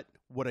 But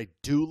what I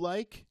do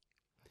like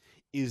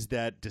is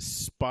that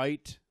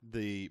despite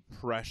the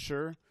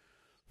pressure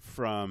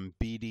from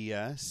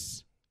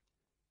BDS,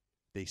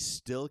 they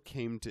still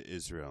came to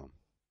Israel.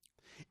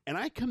 And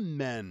I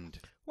commend...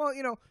 Well,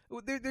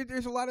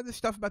 there's a lot of this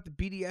stuff about the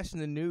BDS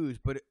in the news,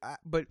 but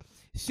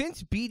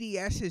since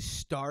BDS has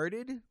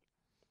started...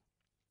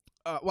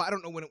 I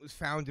don't know when it was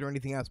founded or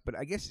anything else, but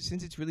I guess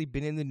since it's really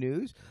been in the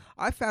news,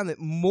 I found that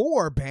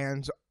more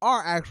bands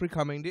are actually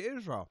coming to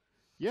Israel.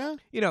 Yeah.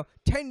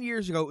 10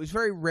 years ago, it was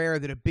very rare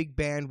that a big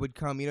band would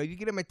come. You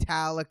get a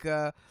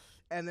Metallica,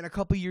 and then a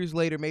couple years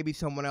later, maybe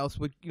someone else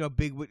would,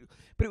 but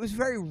it was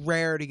very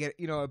rare to get,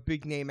 a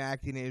big name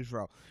act in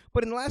Israel.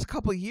 But in the last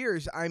couple of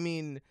years, I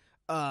mean,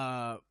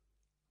 I'm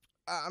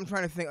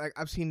trying to think. Like,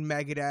 I've seen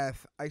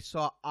Megadeth. I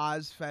saw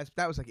Ozfest.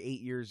 That was like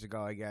 8 years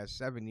ago, I guess,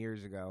 7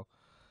 years ago.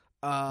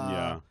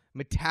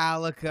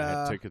 Metallica.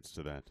 I had tickets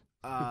to that.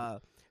 I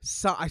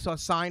saw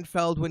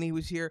Seinfeld when he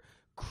was here.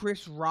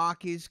 Chris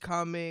Rock is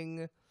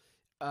coming.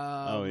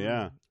 Oh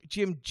yeah.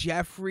 Jim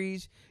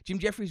Jeffries. Jim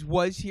Jeffries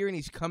was here and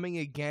he's coming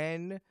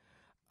again.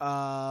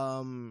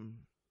 What's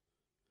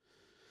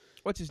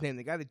his name?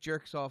 The guy that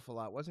jerks off a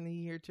lot. Wasn't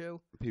he here too?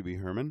 P.B.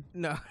 Herman?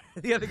 No,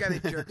 the other guy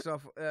that jerks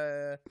off.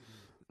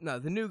 No,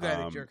 the new guy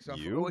that jerks off.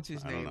 What's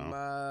his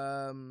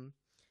name?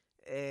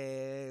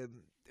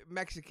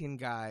 Mexican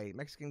guy,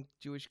 Mexican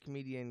Jewish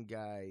comedian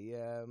guy.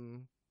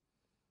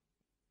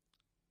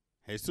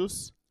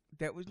 Jesus?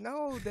 That was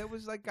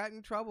like got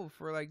in trouble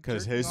for like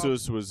because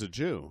Jesus was a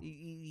Jew.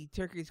 He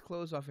took his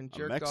clothes off and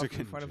jerked off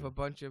in front of a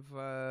bunch of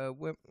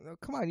women. Oh,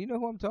 come on, you know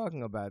who I'm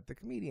talking about? The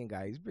comedian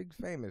guy. He's big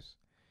famous.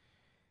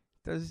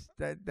 Does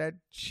that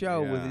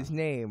show with his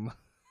name?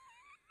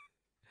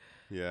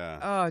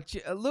 Yeah.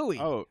 Louis.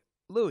 Oh,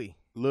 Louis.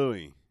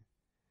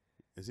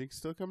 Is he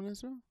still coming to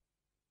Israel?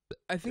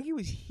 I think he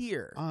was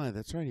here. Ah,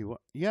 that's right. He was.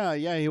 Yeah,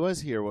 he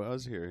was here. He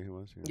was here.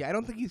 Yeah, I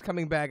don't think he's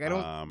coming back. I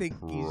don't think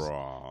he's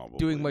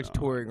doing much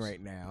touring right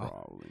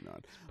now. Probably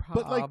not.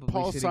 But like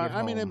Paul Simon,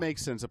 I mean, it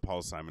makes sense that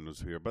Paul Simon was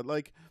here. But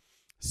like,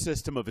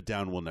 System of a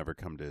Down will never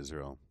come to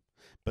Israel.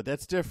 But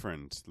that's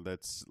different.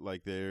 That's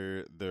like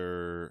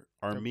they're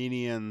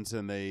Armenians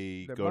and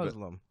they're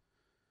Muslim.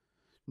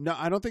 No,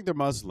 I don't think they're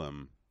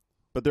Muslim,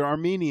 but they're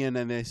Armenian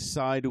and they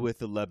side with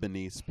the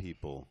Lebanese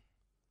people.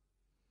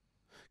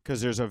 Because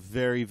there's a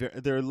they're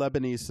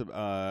Lebanese,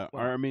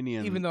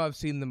 Armenian. Even though I've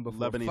seen them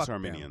before. Lebanese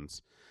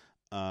Armenians.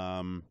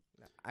 I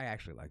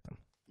actually like them.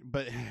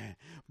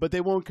 But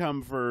they won't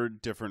come for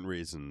different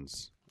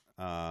reasons.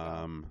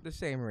 The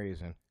same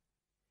reason.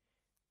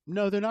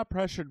 No, they're not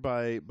pressured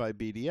by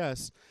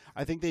BDS.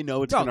 I think they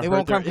know it's going to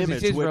hurt their image. They won't come because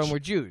it's Israel and we're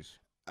Jews.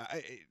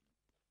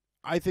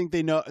 I think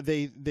they know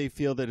they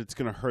feel that it's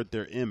going to hurt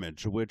their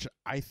image, which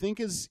I think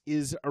is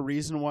a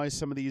reason why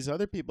some of these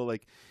other people,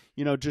 like,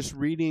 just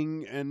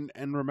reading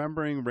and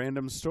remembering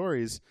random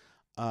stories,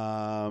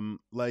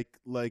 like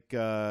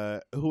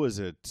who is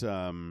it?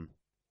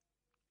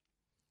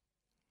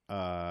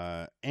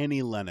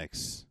 Annie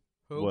Lennox.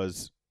 Who?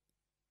 Was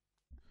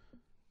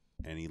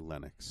Annie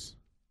Lennox.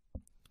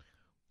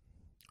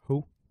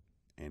 Who?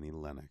 Annie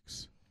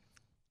Lennox.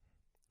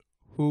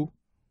 Who?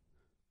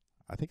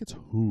 I think it's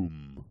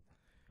whom.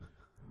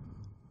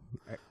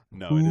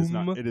 No, whom? It is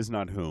not. It is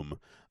not whom.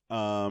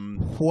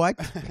 What?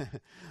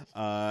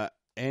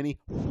 Annie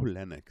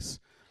Lennox.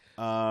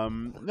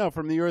 No,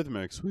 from the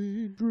Eurythmics.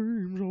 Sweet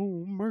dreams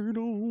all made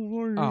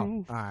of.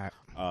 Oh, all right.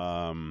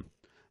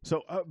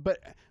 So, but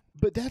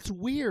that's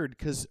weird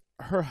because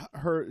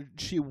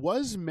she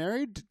was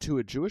married to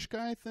a Jewish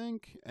guy, I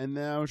think, and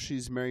now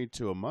she's married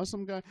to a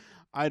Muslim guy.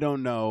 I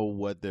don't know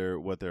what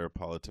their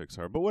politics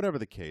are, but whatever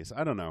the case,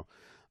 I don't know.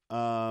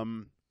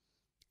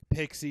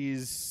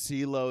 Pixies,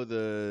 CeeLo,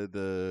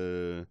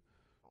 the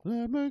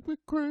that make me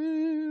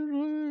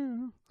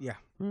crazy. Yeah.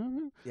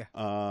 Yeah.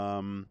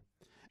 Sure.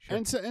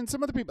 And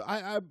some other people.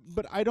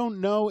 But I don't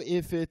know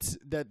if it's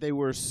that they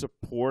were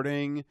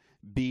supporting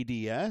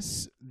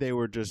BDS. They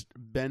were just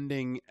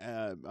bending,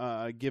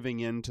 giving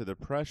in to the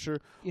pressure.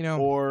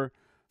 Or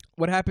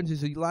what happens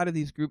is a lot of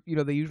these groups,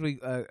 they usually,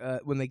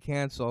 when they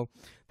cancel,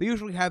 they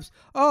usually have,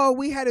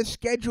 we had a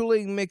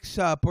scheduling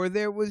mix-up, or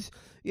there was,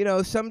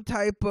 some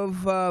type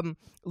of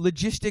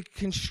logistic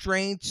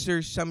constraints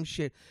or some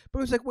shit. But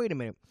it was like, wait a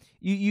minute.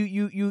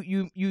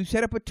 You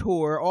set up a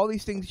tour. All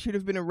these things should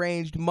have been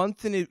arranged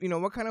months in it.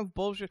 What kind of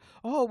bullshit?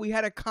 Oh, we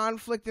had a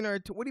conflict in our.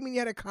 What do you mean you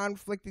had a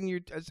conflict in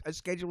your a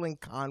scheduling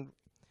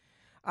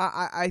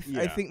I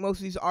think most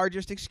of these are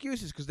just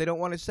excuses because they don't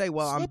want to say,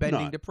 well, I'm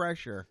bending to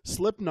pressure.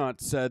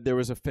 Slipknot said there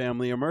was a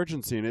family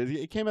emergency, and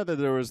it came out that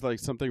there was like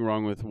something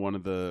wrong with one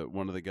of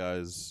the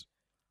guys'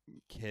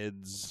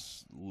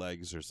 kids'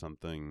 legs or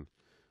something.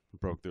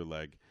 Broke their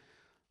leg.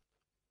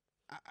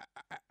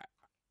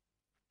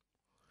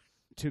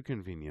 Too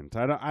convenient.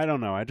 I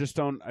don't know. I just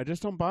don't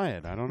buy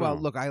it. I don't know. Well,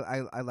 look,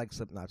 I like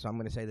Slipknot, so I'm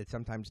going to say that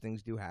sometimes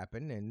things do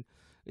happen, and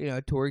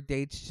tour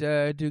dates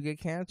do get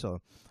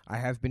canceled. I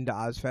have been to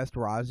Ozfest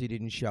where Ozzy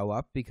didn't show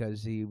up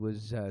because he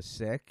was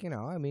sick.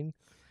 I mean,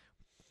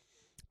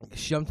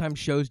 sometimes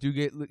shows do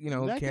get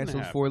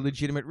canceled for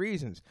legitimate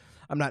reasons.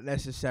 I'm not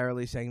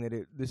necessarily saying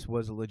that this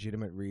was a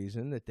legitimate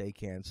reason that they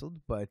canceled,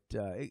 but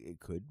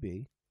it could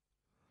be.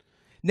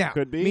 Now,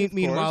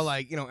 meanwhile,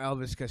 like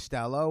Elvis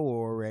Costello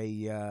or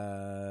a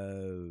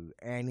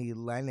Annie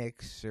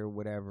Lennox or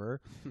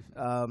whatever,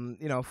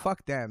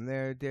 fuck them.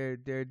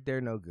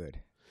 They're no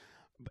good.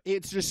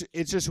 It's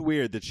just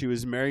weird that she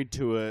was married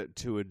to a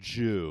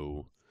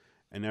Jew,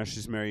 and now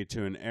she's married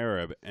to an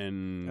Arab.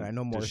 And I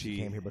know Morrissey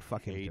came here, but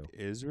fuck him too.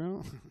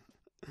 Israel.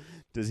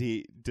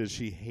 Does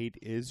she hate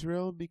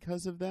Israel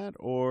because of that,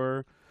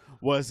 or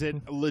was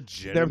it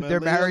legitimately their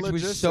marriage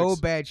was so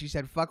bad? She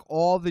said, "Fuck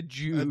all the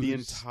Jews, the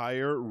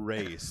entire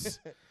race."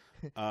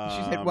 She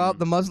said, "Well,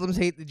 the Muslims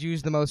hate the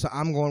Jews the most, so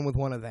I'm going with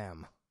one of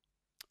them."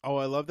 Oh,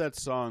 I love that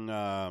song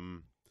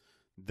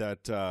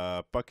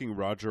that fucking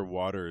Roger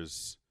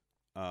Waters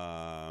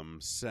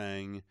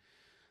sang.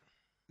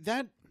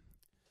 That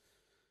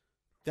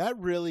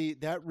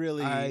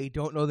really. I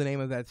don't know the name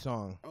of that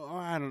song. Oh,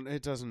 I don't.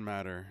 It doesn't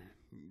matter.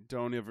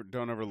 Don't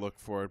ever look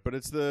for it. But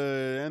it's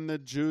the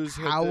Jews.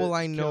 How will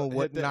I know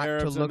what not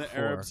to look and the for?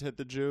 Arabs hit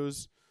the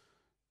Jews.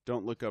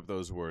 Don't look up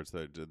those words.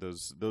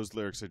 Those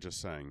lyrics I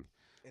just sang.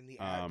 And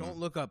don't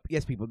look up.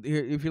 Yes, people.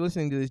 If you're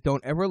listening to this,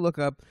 don't ever look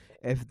up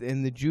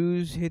and the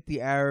Jews hit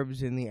the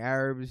Arabs and the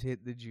Arabs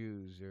hit the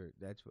Jews. Or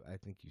that's what I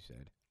think you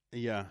said.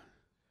 Yeah.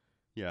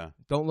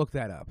 Don't look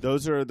that up.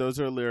 Those are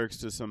lyrics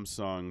to some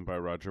song by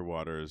Roger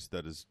Waters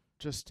that is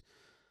just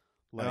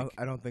like.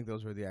 I don't think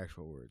those were the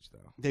actual words,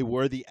 though. They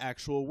were the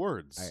actual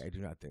words. I do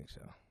not think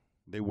so.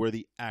 They were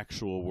the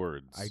actual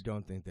words. I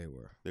don't think they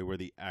were. They were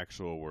the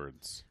actual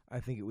words. I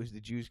think it was the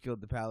Jews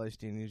killed the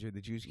Palestinians, or the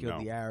Jews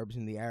killed the Arabs,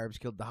 and the Arabs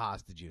killed the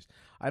hostages.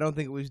 I don't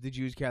think it was the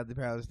Jews killed the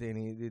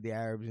Palestinians, the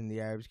Arabs, and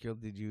the Arabs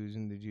killed the Jews,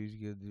 and the Jews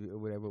killed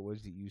whatever it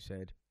was that you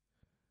said.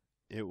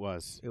 It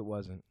was. It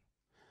wasn't.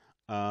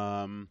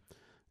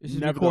 This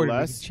is recorded.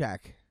 We can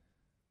check.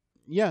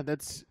 Yeah,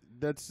 that's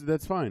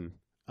fine.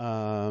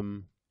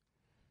 I'm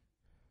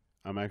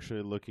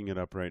actually looking it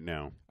up right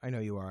now. I know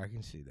you are. I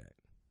can see that.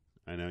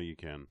 I know you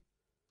can.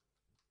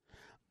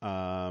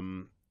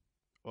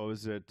 What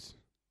was it?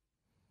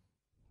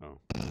 Oh,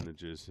 and the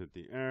Jews hit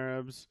the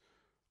Arabs.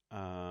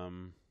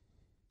 Okay.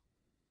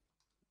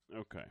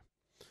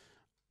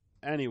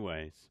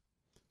 Anyways,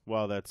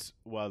 while that's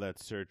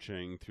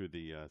searching through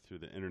the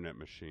internet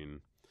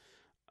machine,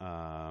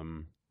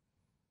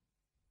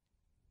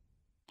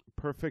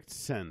 Perfect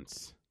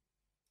Sense.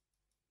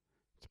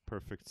 It's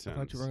Perfect Sense. I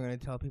thought you were going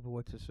to tell people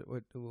what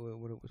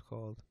it was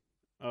called.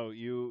 Oh,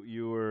 you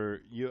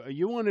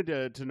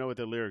wanted to know what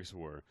the lyrics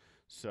were,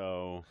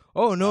 so.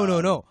 Oh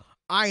no!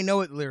 I know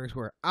what the lyrics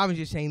were. I was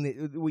just saying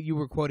that what you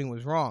were quoting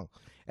was wrong.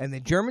 And the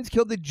Germans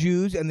killed the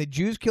Jews, and the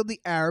Jews killed the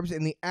Arabs,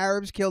 and the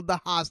Arabs killed the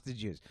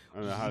hostages.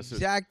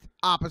 Exact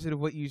opposite of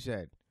what you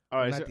said. Oh,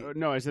 I said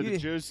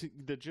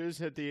the Jews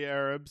hit the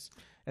Arabs,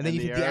 and then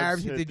you think the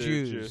Arabs hit the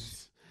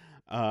Jews.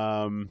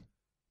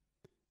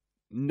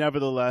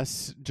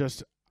 Nevertheless,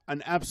 just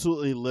an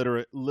absolutely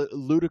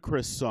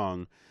ludicrous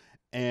song.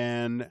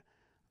 And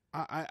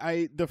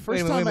I the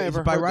first time I ever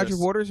heard by this, Roger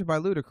Waters or by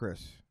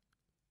Ludacris?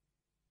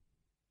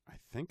 I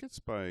think it's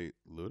by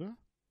Luda.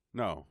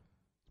 No,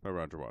 it's by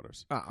Roger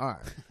Waters. All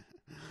right.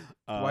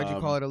 Why'd you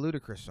call it a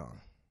Ludacris song?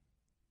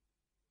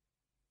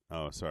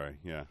 Oh, sorry.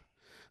 Yeah.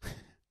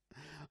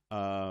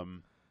 I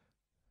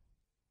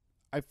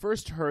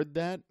first heard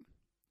that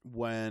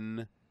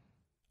when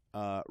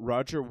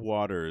Roger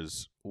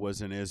Waters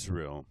was in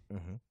Israel,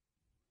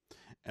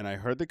 and I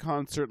heard the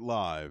concert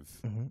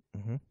live.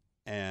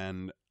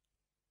 And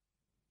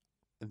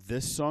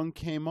this song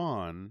came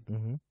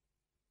on,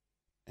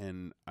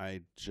 and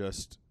I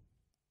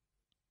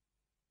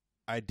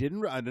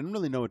didn't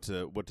really know what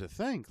to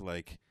think,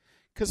 like,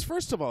 because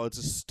first of all, it's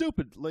a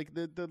stupid, like,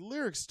 the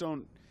lyrics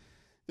don't.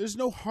 There's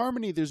no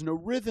harmony, there's no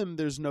rhythm,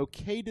 there's no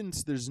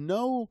cadence, there's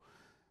no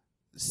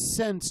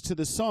sense to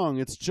the song.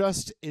 It's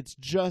just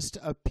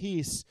a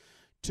piece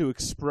to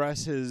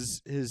express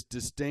his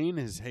disdain,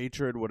 his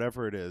hatred,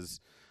 whatever it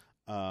is.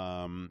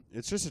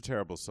 It's just a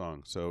terrible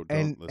song, so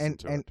don't listen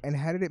to it. And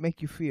how did it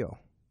make you feel?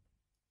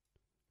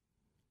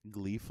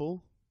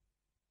 Gleeful?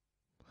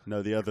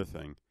 No, the other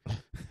thing.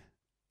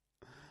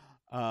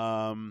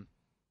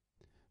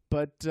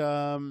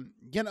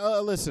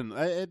 Listen.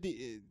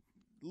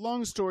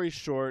 Long story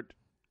short.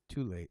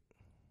 Too late.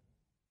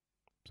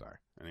 Sorry.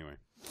 Anyway.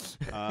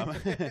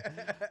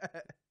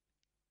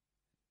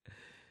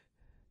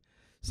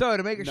 So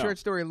to make a short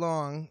story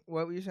long,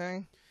 what were you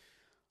saying?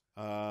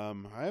 I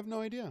have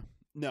no idea.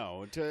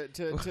 No,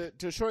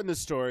 to shorten the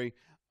story,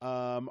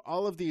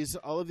 all of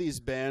these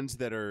bands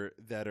that are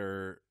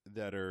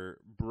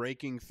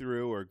breaking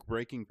through or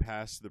breaking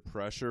past the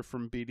pressure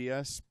from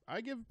BDS, I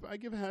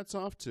give hats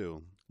off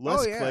to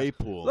Les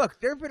Claypool.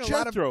 Look, there've been a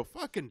lot of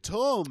fucking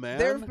Tull, man.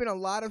 There've been a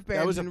lot of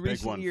bands in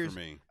recent one years. For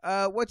me.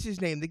 What's his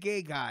name? The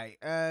gay guy,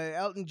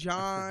 Elton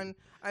John.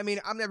 I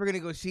mean, I'm never gonna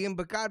go see him,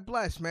 but God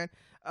bless, man.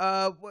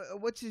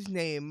 What's his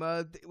name?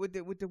 With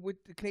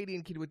the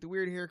Canadian kid with the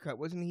weird haircut,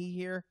 wasn't he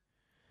here?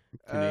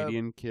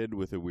 Canadian kid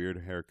with a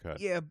weird haircut.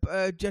 Yeah,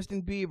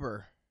 Justin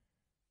Bieber.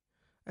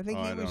 I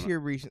think he was here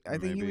recently. I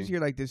think he was here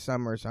like this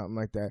summer or something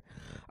like that.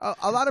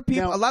 A lot of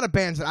people, a lot of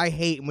bands that I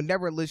hate and would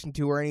never listen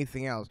to or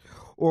anything else,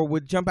 or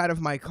would jump out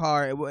of my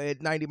car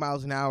at 90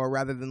 miles an hour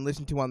rather than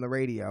listen to on the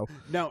radio.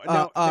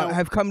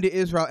 Have come to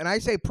Israel, and I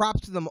say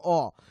props to them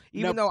all.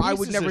 Even though I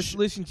would never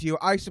listen to you,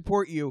 I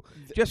support you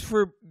just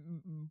for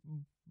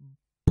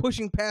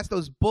pushing past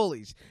those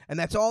bullies, and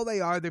that's all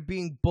they are. They're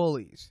being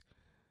bullies.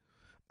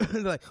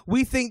 Like,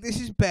 we think this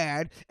is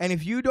bad, and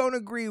if you don't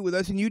agree with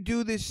us and you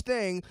do this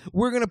thing,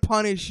 we're going to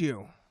punish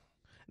you.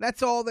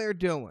 That's all they're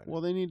doing.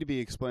 Well, they need to be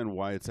explained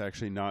why it's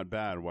actually not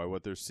bad, why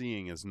what they're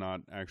seeing is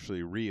not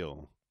actually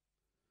real.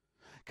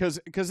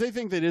 Because they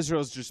think that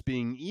Israel's just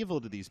being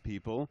evil to these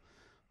people.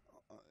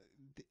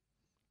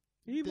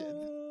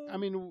 Evil. I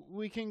mean,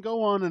 we can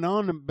go on and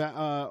on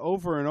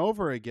over and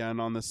over again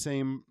on the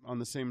same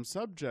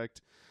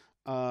subject,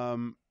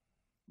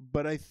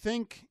 but I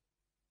think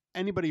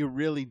anybody who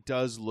really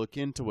does look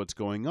into what's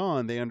going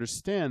on, they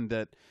understand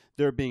that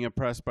they're being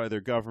oppressed by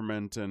their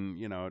government,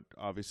 and it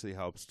obviously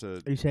helps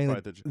to. Are you saying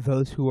that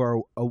those who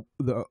are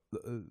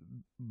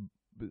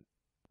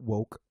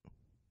woke?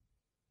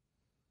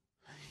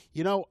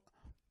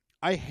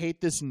 I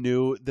hate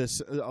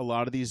a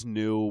lot of these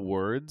new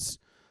words.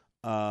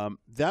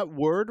 That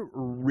word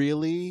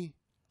really,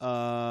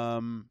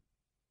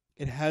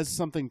 it has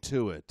something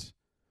to it,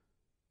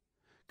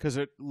 because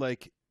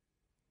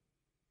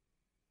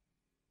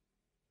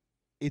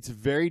it's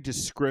very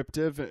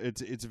descriptive.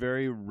 It's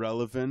very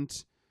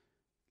relevant.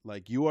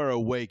 Like, you are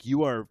awake.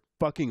 You are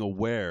fucking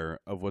aware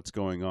of what's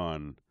going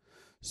on.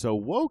 So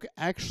woke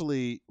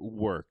actually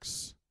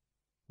works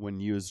when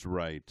used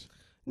right.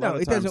 No,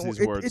 it doesn't.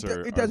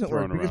 It doesn't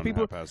work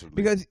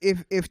because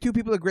if two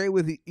people agree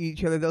with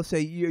each other, they'll say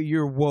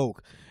you're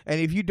woke,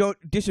 and if you don't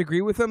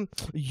disagree with them,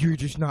 you're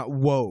just not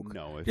woke.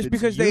 No, just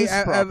because they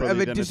have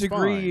a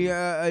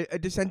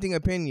dissenting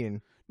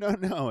opinion.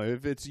 No.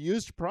 If it's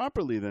used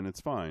properly, then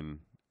it's fine.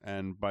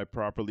 And by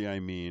properly,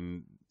 I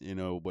mean in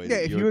a way. Yeah,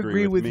 that if you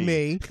agree with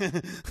me.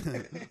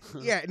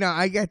 Yeah, no,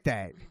 I get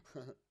that.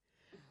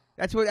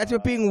 That's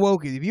what being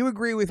woke is. If you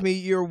agree with me,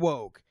 you're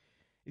woke.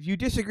 If you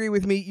disagree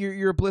with me,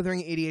 you're a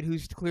blithering idiot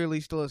who's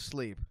clearly still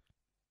asleep.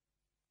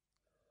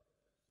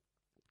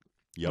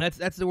 Yep.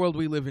 That's the world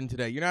we live in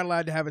today. You're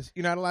allowed to have a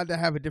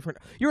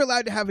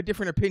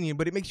different opinion,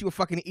 but it makes you a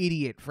fucking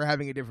idiot for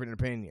having a different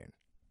opinion.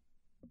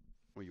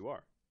 Well, you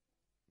are.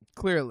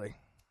 Clearly.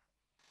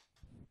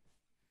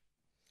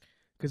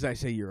 Because I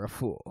say you're a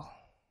fool.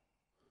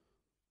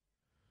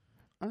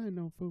 I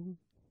know, fool.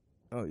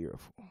 Oh, you're a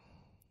fool.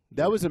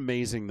 That was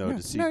amazing, though,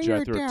 to see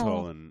Jethro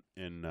Tull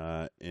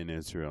in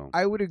Israel.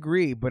 I would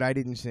agree, but I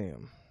didn't see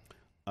him.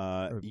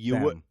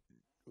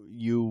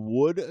 You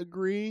would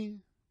agree?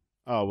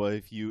 Oh, well,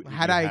 if you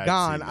had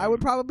gone, I would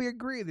probably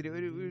agree that it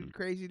was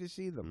crazy to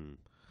see them.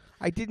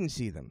 I didn't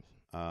see them,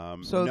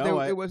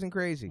 it wasn't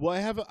crazy. Well, I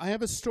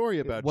have a story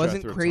about. It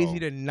wasn't Jethro crazy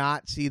Tull. to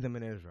not see them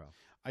in Israel.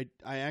 I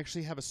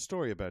actually have a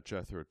story about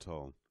Jethro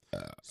Tull.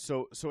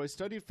 So I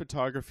studied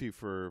photography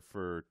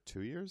for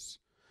 2 years,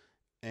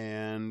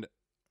 and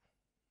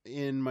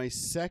in my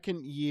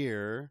second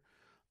year,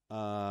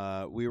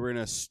 we were in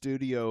a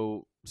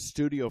studio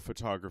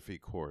photography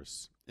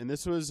course, and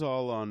this was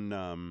all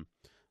on.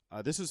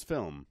 This was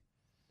film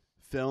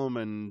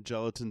and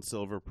gelatin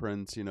silver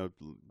prints,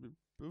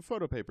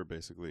 photo paper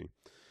basically.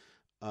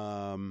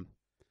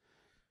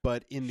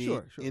 But in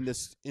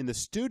the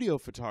studio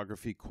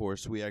photography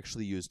course, we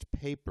actually used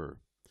paper,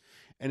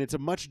 and it's a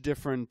much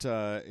different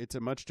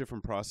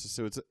process.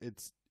 So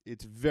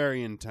it's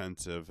very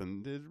intensive,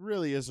 and it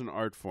really is an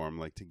art form,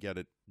 like, to get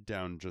it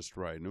down just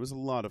right. And it was a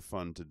lot of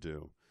fun to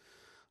do.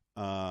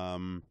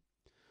 But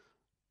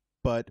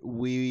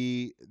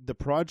the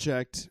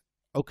project,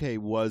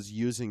 was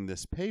using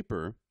this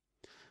paper,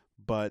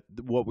 but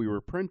what we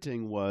were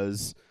printing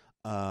was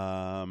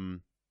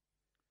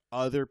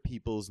other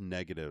people's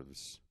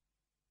negatives.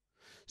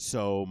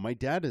 So my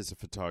dad is a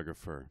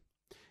photographer,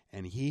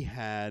 and he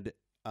had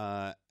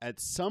at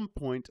some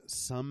point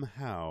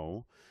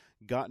somehow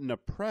gotten a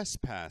press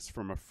pass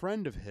from a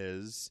friend of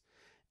his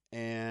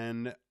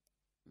and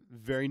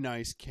very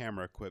nice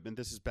camera equipment.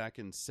 This is back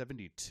in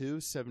 72,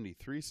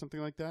 73, something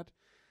like that.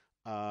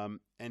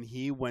 And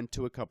he went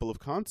to a couple of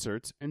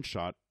concerts and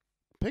shot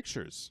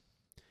pictures.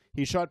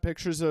 He shot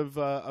pictures of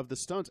the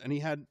Stones, and he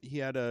had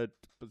a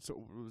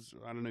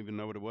I don't even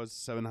know what it was,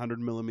 700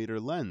 millimeter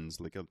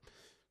lens, like a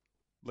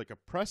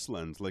press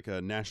lens, like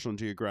a National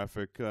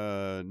Geographic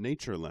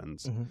nature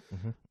lens.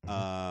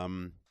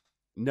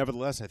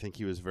 Nevertheless, I think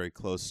he was very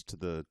close to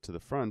the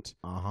front.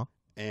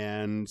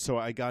 And so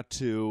I got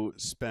to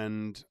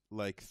spend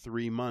like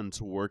 3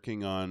 months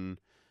working on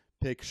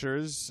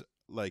pictures,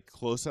 like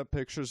close-up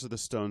pictures of the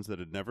Stones that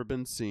had never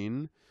been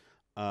seen,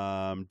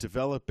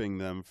 developing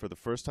them for the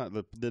first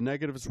time. The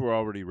negatives were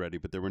already ready,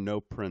 but there were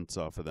no prints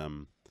off of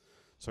them.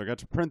 So I got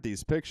to print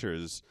these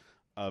pictures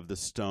of the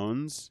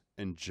Stones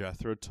and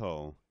Jethro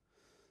Tull.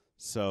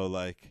 So,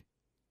 like,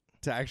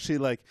 to actually,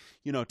 like,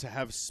 to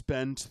have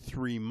spent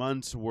 3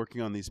 months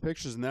working on these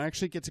pictures and then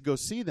actually get to go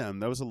see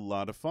them, that was a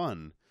lot of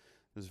fun.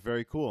 It was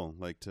very cool,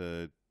 like,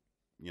 to,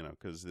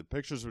 because the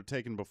pictures were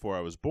taken before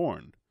I was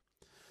born.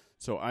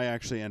 So I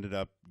actually ended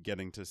up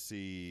getting to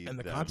see And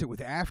the them. concert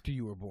was after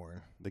you were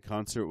born. The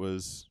concert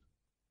was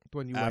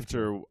when you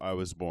after I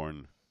was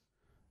born.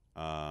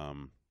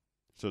 So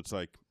it's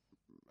like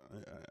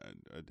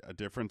a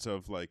difference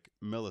of like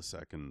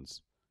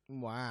milliseconds.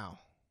 Wow.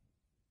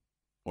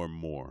 Or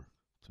more.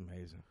 It's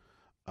amazing.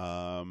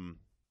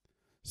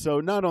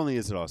 So not only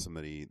is it awesome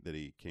that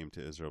he came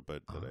to Israel,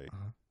 but that I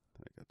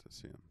got to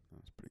see him. That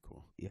was pretty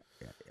cool. Yeah.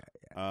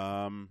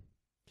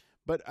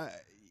 But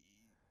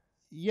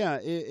yeah,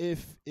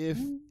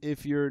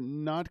 if you're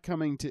not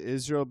coming to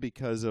Israel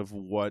because of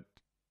what,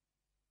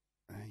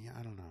 yeah,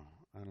 I don't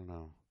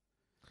know.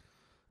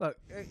 Look,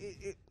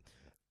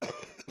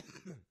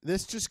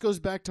 this just goes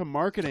back to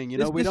marketing. You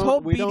this, know, we this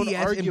don't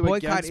argue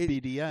against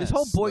BDS. This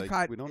whole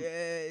boycott like,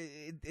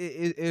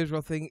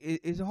 Israel thing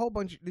is a whole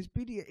bunch. This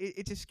BDS,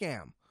 it's a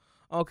scam.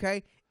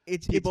 Okay,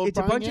 it's a bunch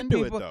of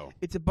people.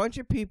 It's a bunch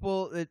of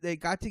people that they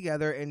got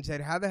together and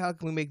said, "How the hell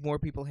can we make more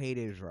people hate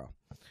Israel?"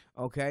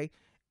 Okay,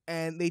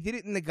 and they did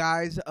it in the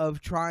guise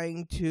of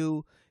trying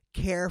to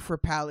care for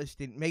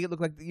Palestine, make it look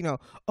like, you know,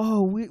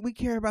 oh, we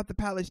care about the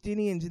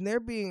Palestinians and they're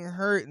being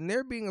hurt and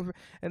they're being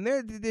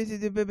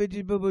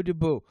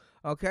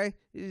okay,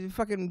 it's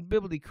fucking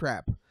bibbity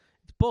crap.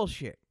 It's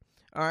bullshit.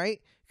 All right,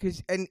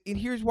 and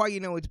here's why you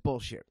know it's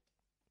bullshit.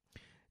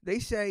 They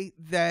say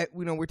that,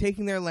 you know, we're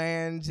taking their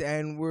lands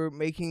and we're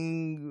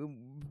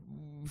making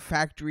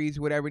factories,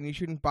 whatever, and you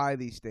shouldn't buy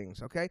these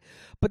things. Okay,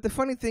 but the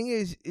funny thing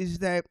is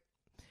that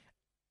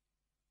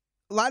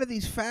a lot of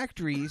these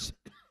factories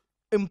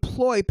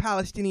employ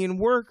Palestinian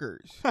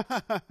workers.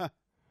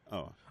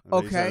 Oh,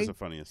 okay. That's the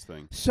funniest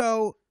thing.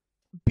 So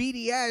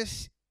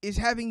BDS is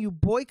having you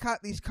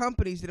boycott these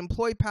companies that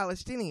employ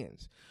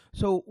Palestinians.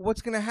 So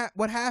what's gonna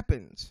what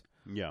happens?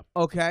 Yeah.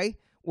 Okay.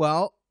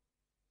 Well,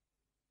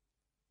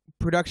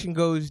 production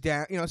goes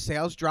down. You know,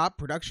 sales drop.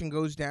 Production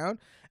goes down,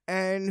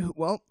 and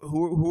well,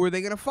 who are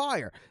they gonna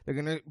fire? They're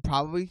gonna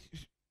probably.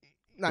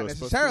 Not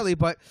necessarily,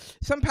 but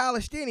some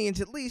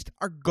Palestinians at least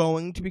are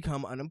going to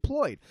become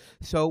unemployed.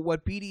 So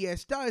what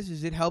BDS does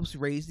is it helps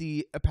raise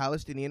the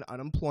Palestinian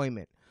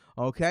unemployment,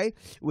 okay?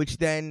 Which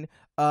then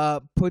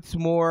puts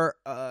more,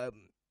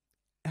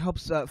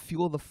 helps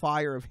fuel the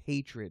fire of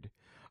hatred,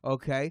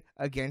 okay,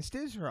 against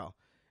Israel.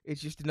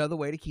 It's just another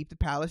way to keep the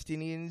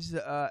Palestinians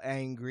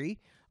angry,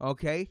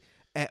 okay?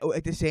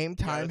 At the same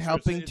time,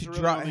 helping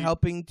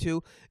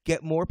to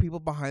get more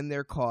people behind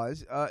their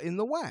cause in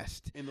the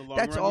West. In the long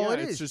That's run, all yeah, it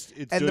is.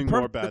 It's doing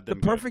more bad than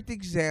good. The perfect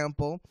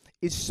example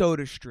is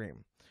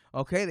SodaStream.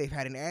 Okay, they've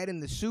had an ad in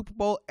the Super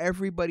Bowl.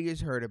 Everybody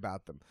has heard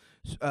about them.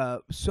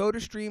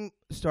 SodaStream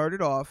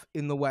started off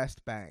in the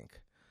West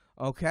Bank.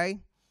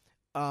 Okay,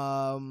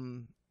 half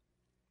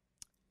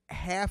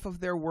of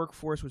their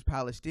workforce was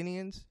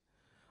Palestinians.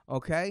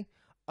 Okay,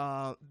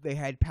 they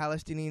had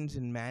Palestinians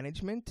in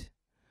management.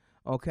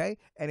 Okay,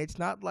 and it's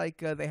not like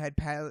they had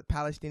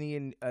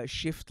Palestinian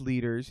shift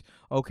leaders,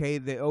 okay,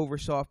 that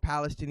oversaw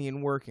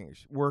Palestinian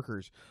workers,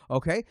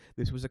 okay?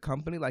 This was a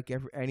company like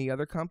any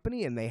other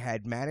company, and they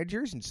had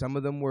managers, and some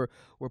of them were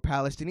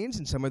Palestinians,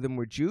 and some of them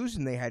were Jews,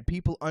 and they had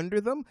people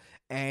under them,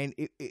 and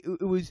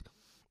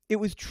it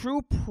was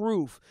true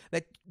proof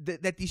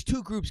that these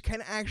two groups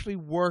can actually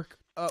work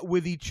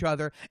with each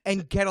other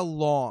and get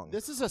along.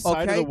 This is a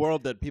side of the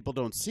world that people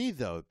don't see,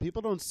 though.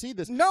 People don't see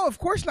this. No, of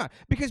course not,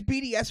 because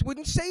BDS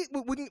wouldn't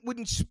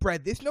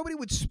spread this. Nobody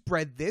would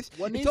spread this.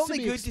 It's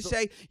only good to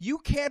say you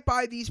can't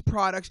buy these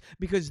products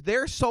because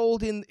they're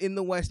sold in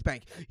the West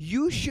Bank.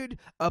 You should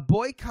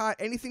boycott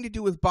anything to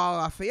do with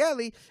Bala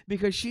Raffaelli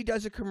because she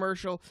does a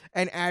commercial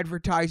and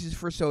advertises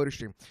for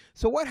SodaStream.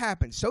 So what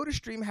happened?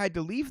 SodaStream had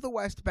to leave the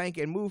West Bank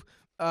and move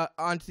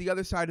onto the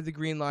other side of the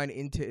Green Line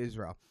into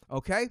Israel.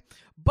 Okay,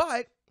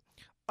 but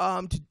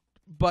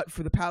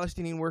for the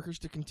Palestinian workers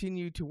to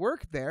continue to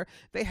work there,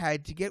 they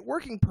had to get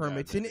working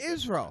permits in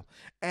Israel,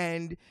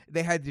 and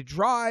they had to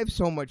drive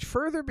so much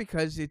further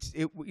because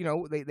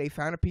they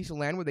found a piece of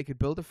land where they could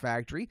build a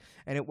factory,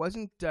 and it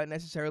wasn't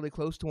necessarily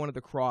close to one of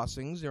the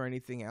crossings or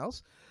anything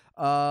else.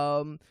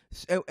 And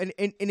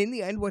in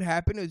the end, what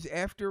happened is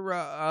after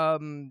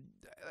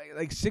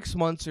like 6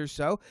 months or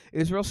so,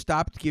 Israel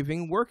stopped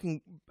giving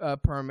working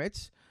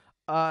permits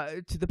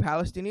to the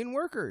Palestinian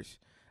workers.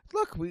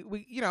 Look, we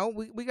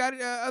got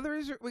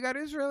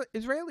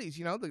Israelis.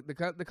 You know,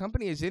 the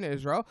company is in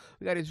Israel.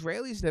 We got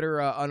Israelis that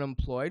are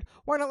unemployed.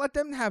 Why not let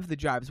them have the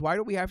jobs? Why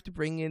do we have to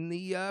bring in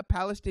the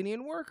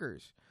Palestinian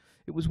workers?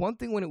 It was one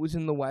thing when it was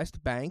in the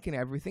West Bank and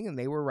everything, and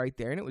they were right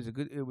there, and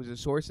it was a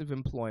source of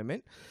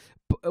employment.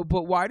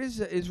 But why does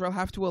Israel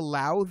have to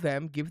allow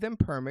them, give them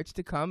permits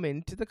to come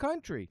into the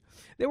country?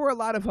 There were a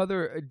lot of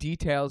other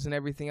details and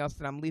everything else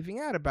that I'm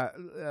leaving out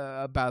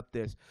about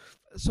this.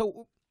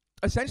 So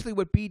essentially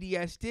what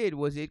BDS did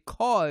was it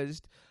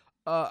caused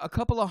a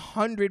couple of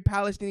hundred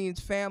Palestinian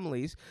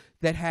families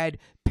that had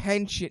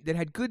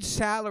good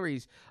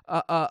salaries,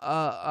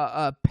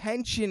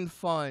 pension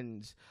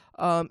funds,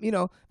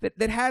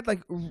 that had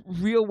like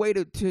real way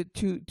to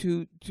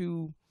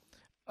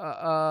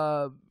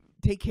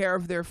take care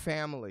of their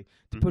family,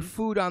 to put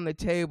food on the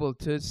table,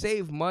 to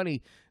save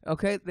money.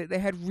 Okay, they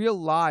had real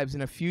lives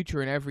and a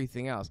future and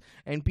everything else.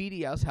 And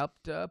BDS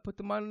helped put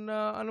them on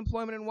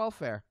unemployment and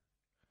welfare.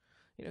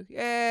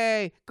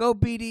 Hey, go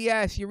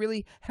BDS. You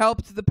really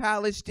helped the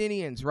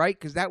Palestinians, right?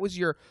 Because that was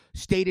your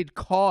stated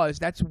cause.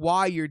 That's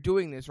why you're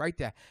doing this, right?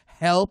 To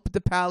help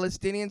the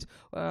Palestinians.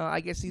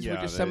 I guess these were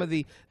just some of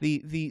the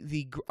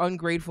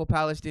ungrateful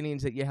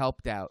Palestinians that you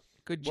helped out.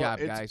 Good job,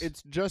 guys.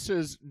 It's just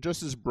as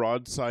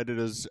broad-sided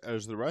as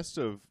the rest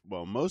of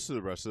most of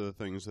the rest of the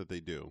things that they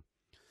do.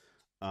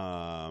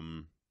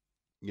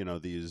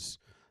 These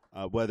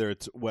whether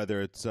it's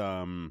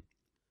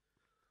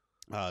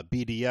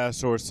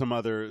BDS or some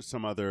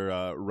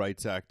other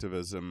rights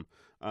activism,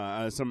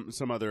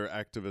 some other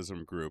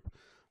activism group.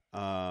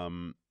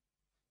 They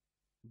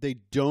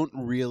don't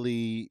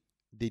really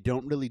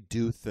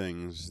do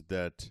things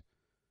that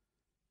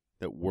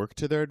work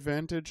to their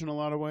advantage in a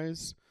lot of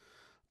ways.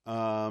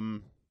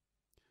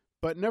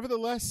 But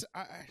nevertheless,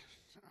 I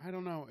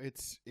don't know.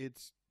 It's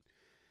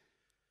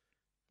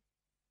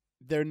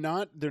they're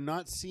not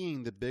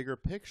seeing the bigger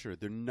picture.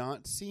 They're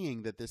not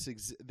seeing that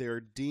they're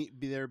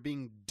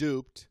being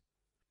duped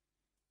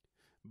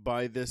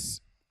by this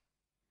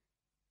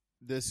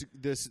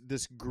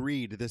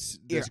greed, this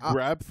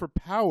grab for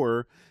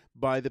power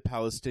by the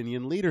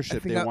Palestinian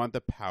leadership. They want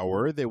the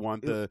power. They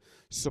want the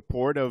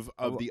support of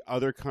the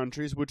other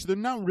countries, which they're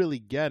not really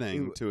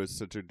getting to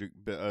such a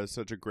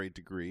great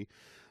degree.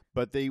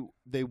 But they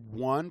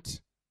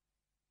want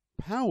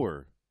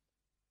power.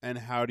 And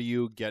how do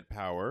you get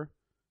power?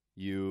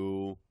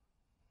 You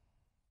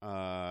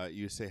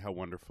say how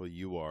wonderful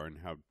you are and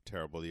how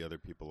terrible the other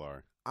people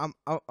are. I'm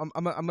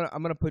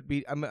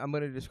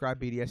gonna describe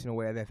BDS in a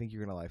way that I think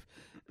you're gonna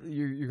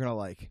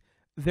like.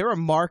 They're a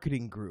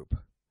marketing group,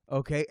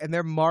 okay, and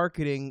they're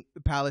marketing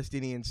the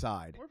Palestinian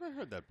side. Where have I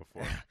heard that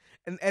before?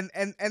 and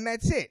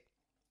that's it.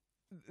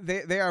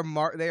 They are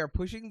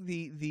pushing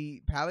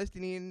the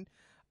Palestinian.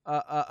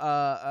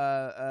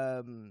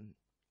 How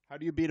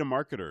do you beat a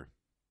marketer?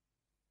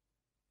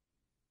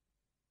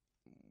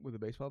 With a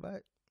baseball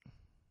bat?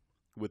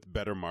 With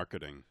better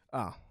marketing.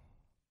 Oh,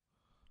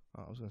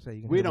 I was gonna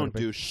say we don't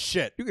do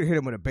shit. You can hit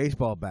him with a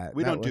baseball bat.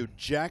 We don't do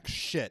jack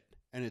shit,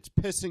 and it's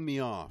pissing me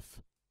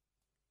off.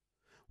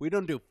 We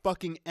don't do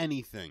fucking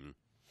anything.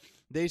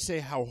 They say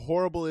how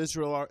horrible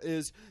Israel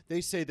is.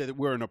 They say that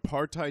we're an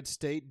apartheid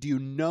state. Do you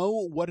know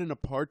what an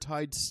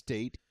apartheid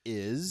state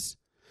is?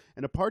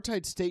 An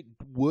apartheid state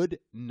would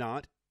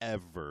not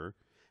ever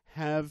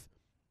have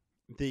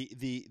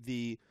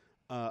the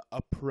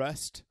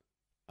oppressed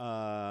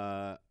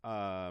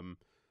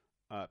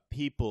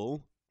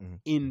people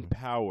in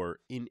power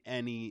in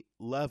any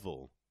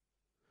level.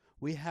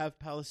 We have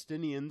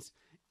Palestinians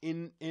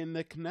in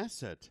the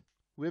Knesset.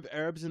 We have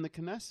Arabs in the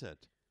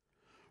Knesset.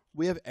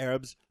 We have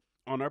Arabs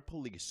on our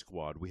police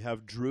squad. We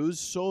have Druze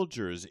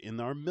soldiers in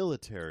our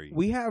military.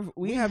 We have.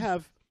 Wait a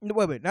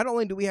minute. Not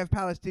only do we have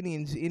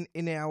Palestinians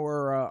in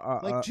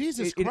our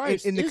Jesus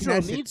Christ, in the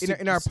Israel Knesset, needs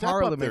to in our step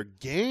parliament, up their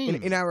game.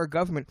 In our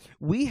government,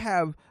 we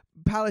have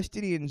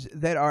Palestinians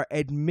that are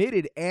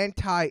admitted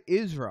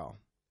anti-Israel.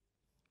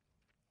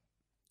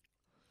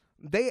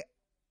 They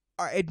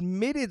are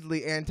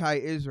admittedly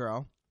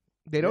anti-Israel.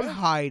 They don't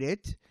hide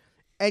it,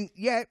 and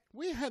yet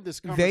we had this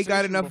conversation. They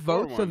got enough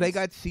votes, once. so they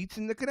got seats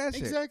in the Knesset.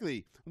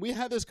 Exactly. We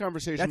had this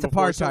conversation. That's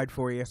before, apartheid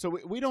for you. So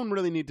we don't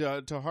really need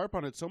to harp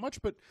on it so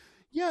much, but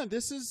yeah,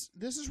 this is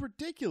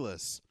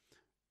ridiculous.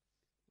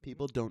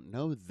 People don't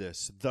know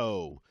this,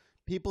 though.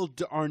 People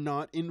are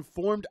not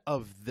informed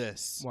of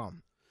this. Well,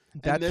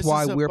 that's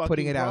why we're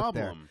putting it out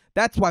there.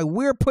 That's why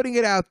we're putting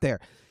it out there.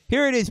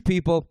 Here it is,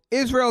 people.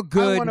 Israel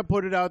good. I want to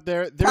put it out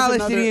there.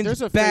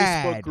 Palestinians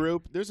bad. Facebook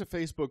group. There's a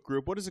Facebook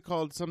group. What is it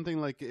called? Something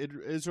like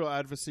Israel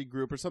Advocacy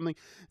Group or something.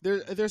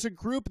 There's a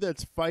group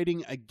that's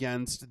fighting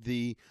against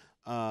the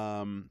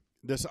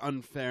this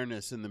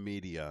unfairness in the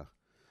media.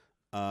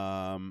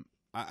 I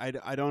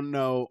don't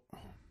know.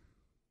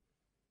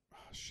 Oh,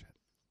 shit.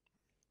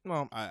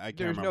 Well, I can't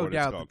there's remember no what it's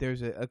doubt called. that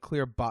there's a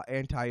clear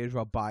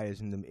anti-Israel bias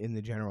in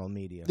the general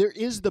media. There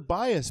is the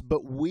bias,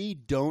 but we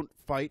don't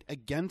fight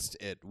against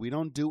it. We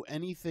don't do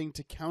anything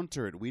to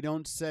counter it. We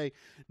don't say,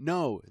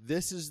 no,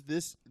 this is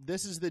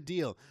the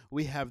deal.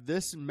 We have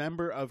this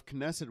member of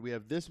Knesset. We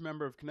have this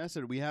member of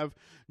Knesset. We have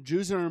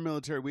Jews in our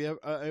military. We have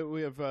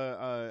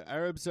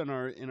Arabs in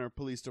our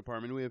police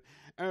department. We have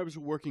Arabs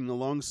working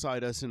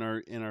alongside us in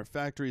our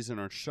factories, in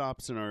our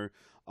shops, in our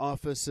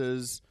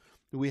offices.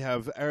 We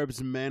have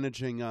Arabs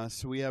managing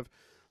us. We have,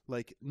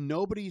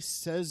 nobody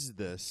says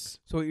this.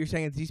 So what you're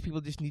saying is these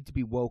people just need to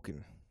be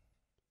woken.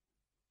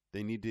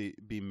 They need to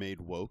be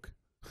made woke.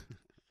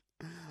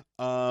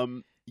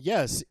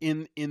 Yes,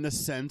 in the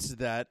sense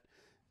that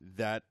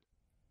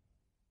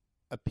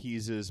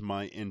appeases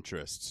my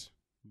interests,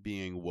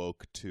 being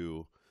woke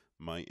to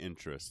my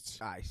interests.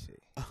 I see.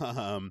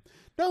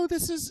 No,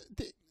 this is...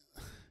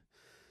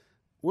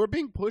 we're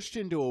being pushed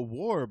into a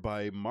war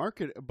by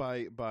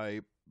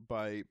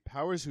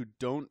powers who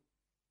don't...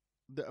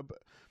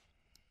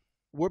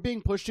 we're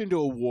being pushed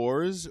into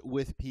wars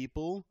with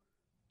people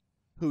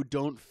who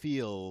don't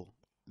feel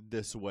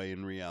this way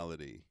in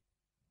reality,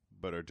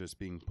 but are just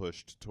being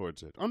pushed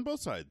towards it on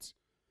both sides.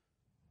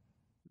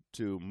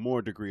 To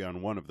more degree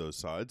on one of those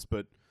sides,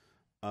 but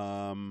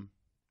on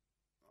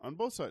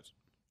both sides.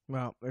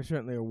 Well, there's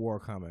certainly a war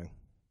coming.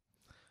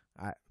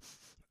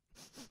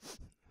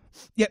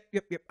 Yep.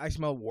 I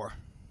smell war.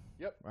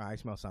 Yep. I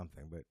smell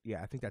something, but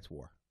yeah, I think that's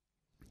war.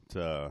 It's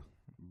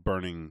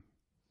burning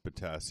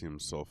potassium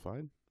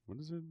sulfide. What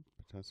is it?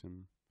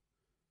 Potassium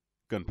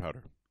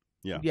gunpowder.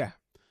 Yeah. Yeah,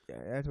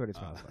 that's what it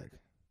smells like.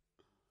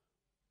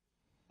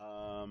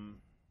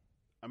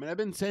 I mean, I've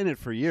been saying it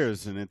for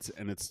years, and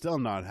it's still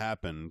not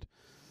happened.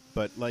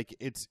 But like,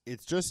 it's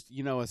just,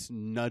 you know, us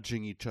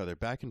nudging each other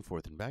back and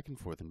forth and back and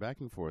forth and back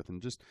and forth,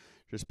 and just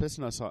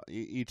pissing us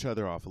each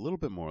other off a little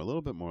bit more, a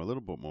little bit more, a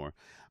little bit more.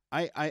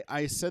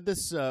 I said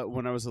this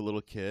when I was a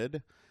little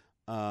kid.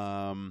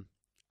 I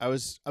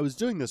was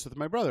doing this with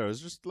my brother. I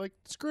was just like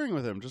screwing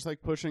with him, just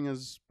like pushing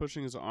his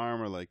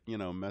arm, or like, you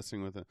know,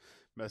 messing with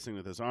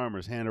his arm or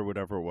his hand or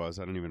whatever it was.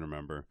 I don't even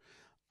remember.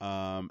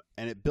 And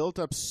it built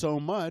up so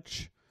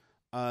much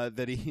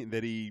that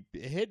he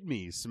hit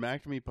me,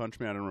 smacked me, punched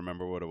me. I don't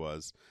remember what it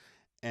was.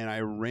 And I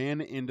ran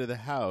into the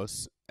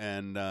house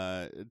and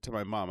to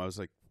my mom. I was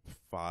like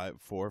 4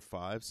 or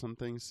 5,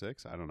 something,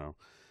 6, I don't know.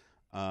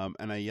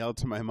 And I yelled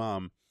to my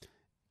mom,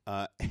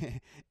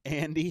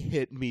 Andy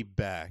hit me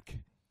back.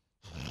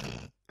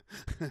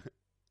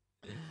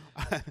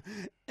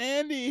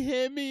 Andy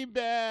hit me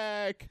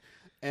back.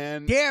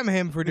 And damn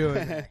him for doing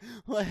that.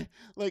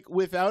 like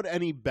without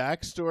any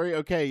backstory.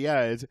 Okay,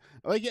 yeah, it's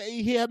like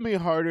he hit me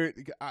harder.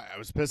 I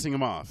was pissing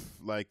him off.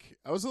 Like,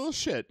 I was a little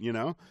shit, you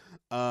know.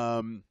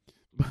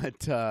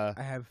 But I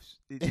have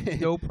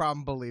no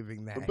problem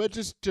believing that. But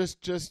just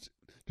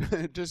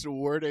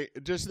wording,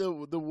 just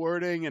the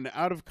wording, and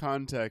out of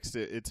context,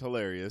 it's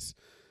hilarious,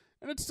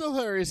 and it's still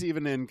hilarious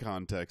even in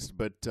context.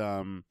 But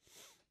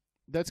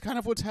that's kind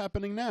of what's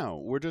happening now.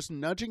 We're just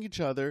nudging each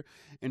other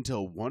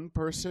until one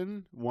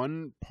person,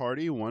 one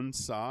party, one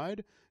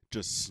side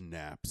just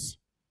snaps.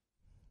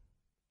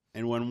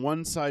 And when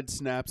one side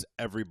snaps,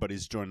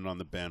 everybody's joining on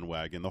the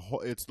bandwagon.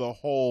 It's the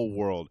whole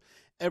world.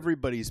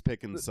 Everybody's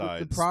picking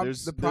sides. The problem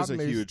there's a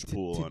is huge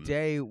pool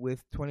today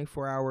with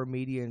 24-hour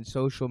media and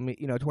social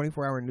media,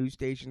 24-hour news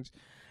stations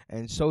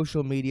and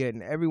social media,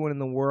 and everyone in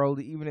the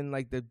world, even in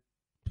like the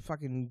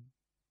fucking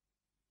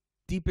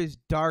deepest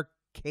dark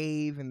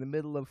cave in the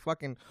middle of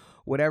fucking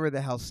whatever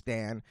the hell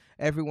Stan,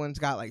 everyone's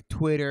got like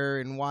Twitter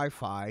and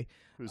Wi-Fi.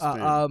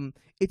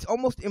 It's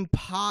almost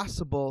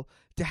impossible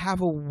to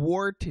have a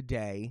war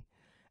today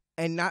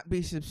and not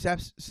be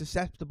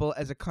susceptible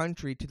as a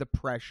country to the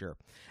pressure.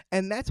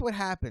 And that's what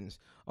happens,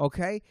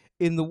 okay?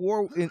 In the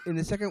war, in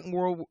the second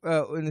war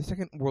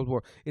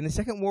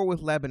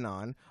with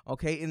Lebanon,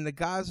 okay, in the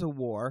Gaza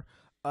war,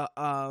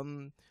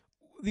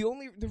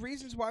 the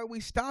reasons why we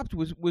stopped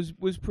was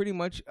pretty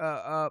much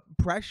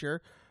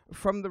pressure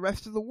from the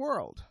rest of the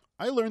world.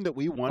 I learned that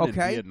we won in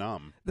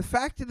Vietnam. The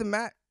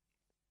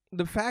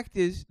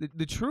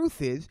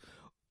truth is,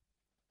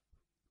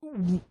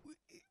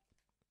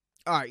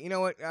 all right. You know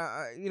what?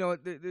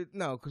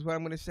 No, because what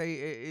I'm going to say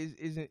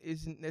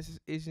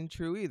isn't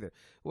true either.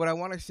 What I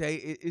want to say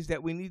is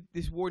that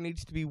this war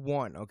needs to be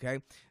won. Okay,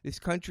 this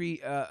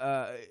country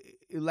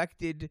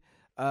elected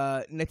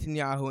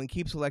Netanyahu and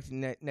keeps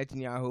electing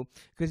Netanyahu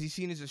because he's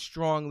seen as a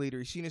strong leader.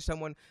 He's seen as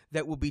someone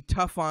that will be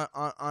tough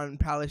on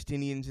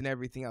Palestinians and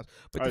everything else.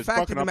 But the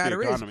fact of the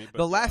matter is,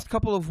 the last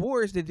couple of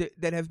wars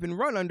that have been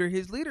run under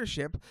his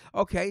leadership,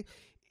 okay,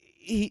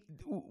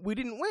 we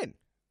didn't win.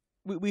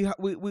 We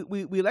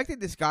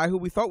elected this guy who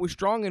we thought was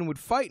strong and would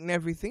fight and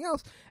everything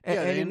else,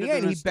 and in the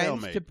end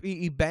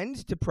he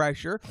bends to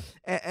pressure,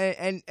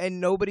 and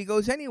nobody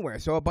goes anywhere.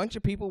 So a bunch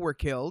of people were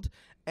killed,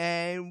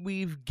 and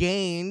we've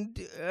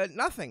gained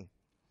nothing,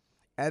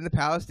 and the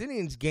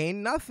Palestinians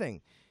gained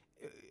nothing.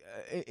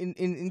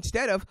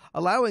 Instead of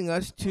allowing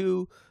us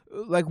to,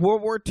 like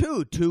World War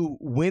II, to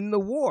win the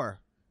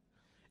war,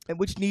 and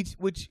which is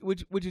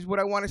what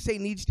I want to say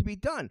needs to be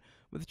done.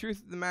 But the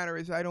truth of the matter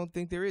is, I don't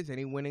think there is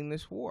any winning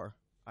this war.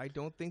 I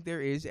don't think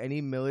there is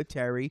any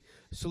military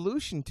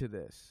solution to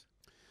this,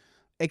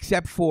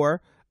 except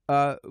for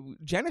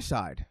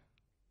genocide.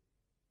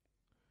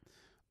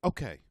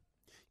 Okay,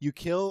 you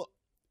kill,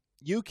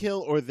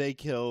 or they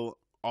kill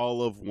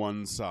all of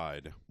one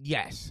side.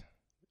 Yes.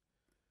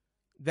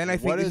 Then I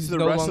think what is the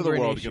no rest of the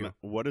longer world an issue. gonna?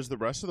 What is the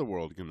rest of the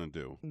world gonna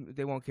do?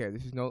 They won't care.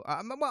 This is no.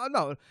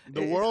 No.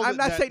 The world I'm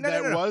not saying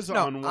that was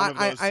on one of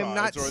those sides I'm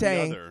not or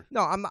saying, the other. No,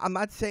 I'm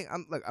not saying.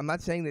 I'm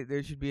not saying that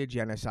there should be a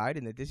genocide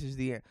and that this is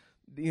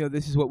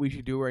this is what we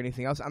should do or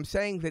anything else. I'm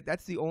saying that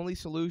that's the only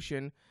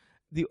solution.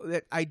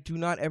 That I do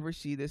not ever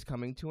see this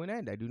coming to an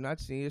end. I do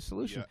not see a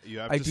solution. Yeah, you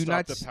have to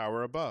stop the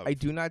power above. I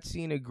do not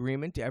see an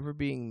agreement ever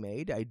being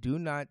made. I do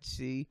not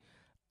see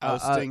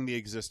ousting the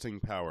existing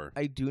power.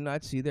 I do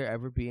not see there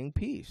ever being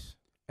peace.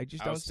 I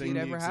just don't see it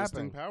ever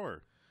happening.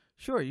 Power.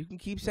 Sure, you can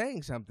keep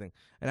saying something,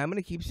 and I'm going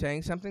to keep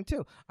saying something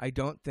too. I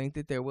don't think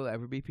that there will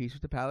ever be peace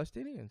with the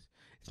Palestinians.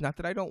 It's not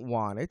that I don't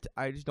want it.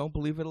 I just don't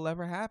believe it'll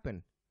ever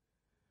happen.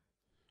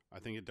 I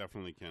think it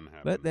definitely can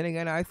happen. But then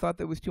again, I thought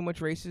there was too much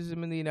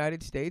racism in the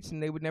United States,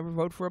 and they would never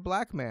vote for a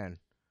black man.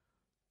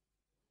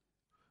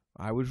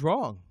 I was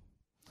wrong.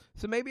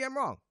 So maybe I'm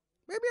wrong.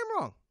 Maybe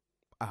I'm wrong.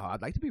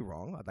 I'd like to be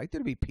wrong. I'd like there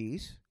to be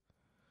peace.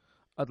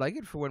 I'd like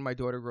it for when my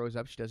daughter grows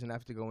up, she doesn't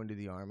have to go into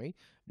the army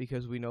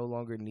because we no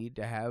longer need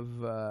to have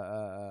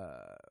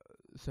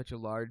such a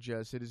large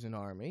citizen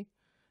army.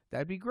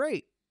 That'd be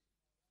great.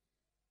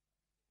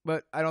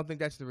 But I don't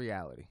think that's the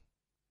reality.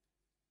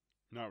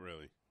 Not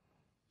really.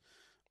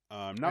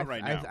 Not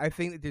right now. I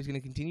think that there's going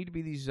to continue to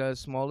be these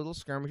small little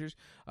skirmishes.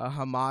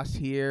 Hamas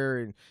here,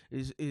 and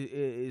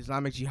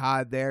Islamic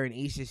Jihad there, and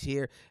ISIS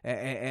here,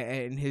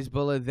 and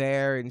Hezbollah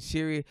there, and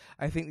Syria.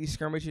 I think these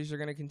skirmishes are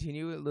going to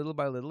continue little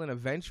by little, and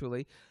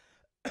eventually,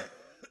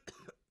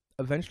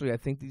 I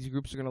think these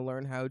groups are going to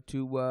learn how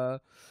to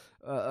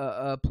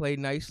play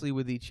nicely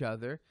with each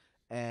other.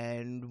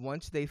 And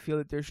once they feel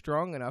that they're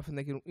strong enough, and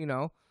they can,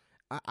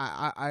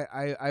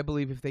 I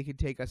believe if they could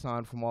take us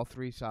on from all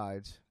three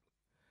sides.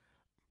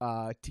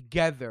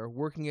 Together,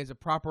 working as a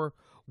proper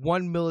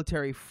one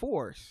military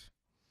force,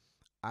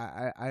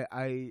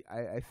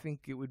 I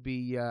think it would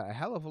be a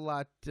hell of a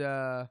lot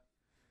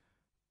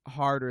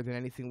harder than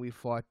anything we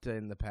fought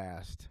in the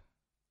past.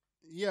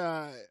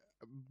 Yeah,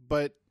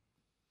 but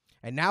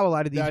and now a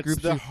lot of these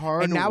groups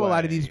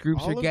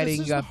are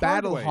getting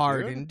battle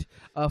hardened,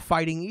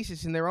 fighting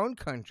ISIS in their own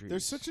countries.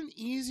 There's such an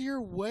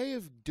easier way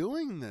of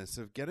doing this,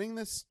 of getting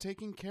this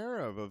taken care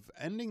of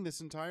ending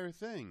this entire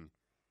thing.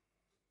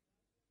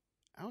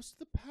 Oust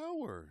the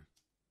power.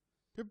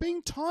 They're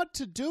being taught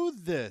to do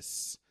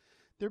this.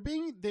 They're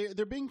being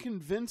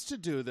convinced to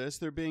do this.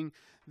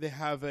 They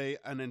have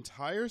an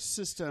entire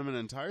system, an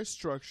entire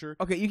structure.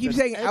 Okay, you keep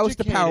saying oust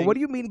the power. What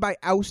do you mean by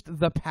oust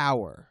the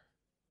power?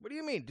 What do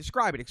you mean?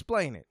 Describe it.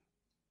 Explain it.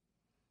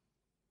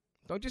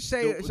 Don't just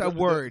say it's a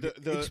word.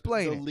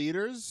 Explain it. The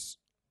leaders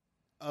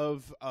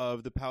of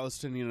the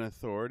Palestinian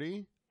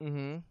Authority.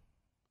 Mm-hmm.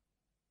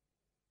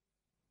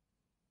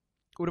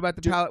 What about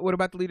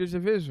the leaders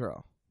of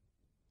Israel?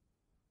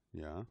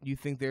 Yeah. You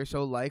think they're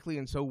so likely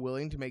and so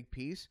willing to make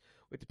peace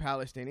with the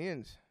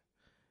Palestinians?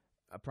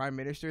 A prime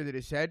minister that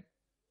has said,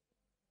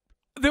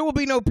 there will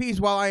be no peace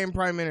while I am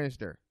prime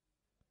minister.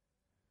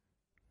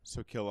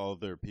 So kill all of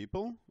their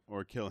people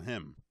or kill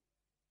him?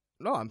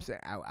 No, I'm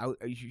saying,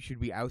 should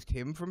we oust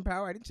him from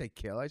power? I didn't say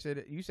kill.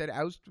 You said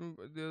oust from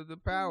the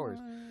powers.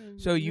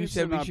 So you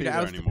said we should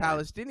oust the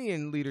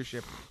Palestinian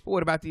leadership. But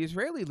what about the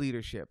Israeli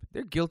leadership?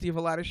 They're guilty of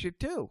a lot of shit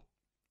too.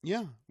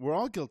 Yeah, we're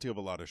all guilty of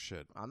a lot of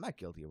shit. I'm not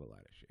guilty of a lot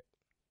of shit.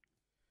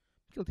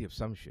 I'm guilty of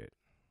some shit.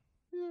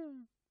 Yeah,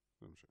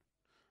 some shit.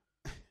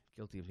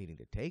 Guilty of needing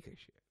to take a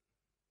shit.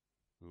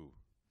 Ooh.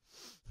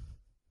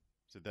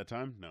 Is it that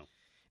time? No.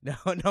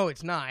 No,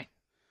 it's not.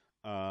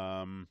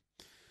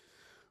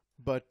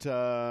 But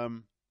I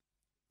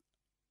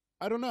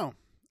don't know.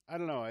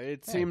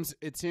 It seems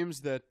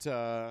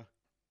that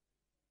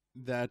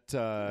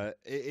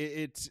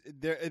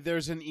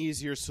there's an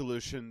easier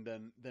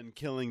solution than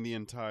killing the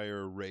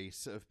entire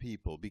race of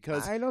people,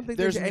 because I don't think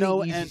there's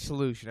any easy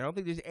solution. I don't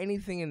think there's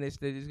anything in this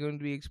that is going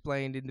to be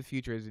explained in the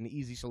future as an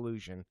easy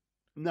solution.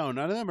 No,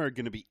 none of them are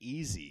going to be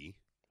easy.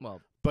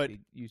 Well, but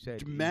you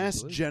said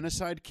mass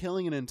genocide,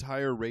 killing an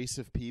entire race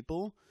of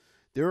people.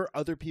 There are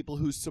other people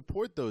who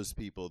support those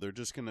people. They're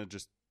gonna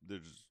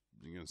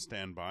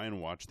stand by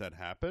and watch that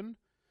happen.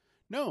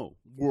 No,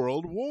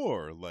 world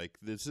war. Like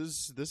this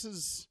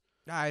is.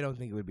 I don't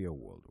think it would be a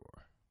world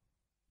war.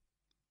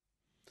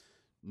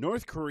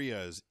 North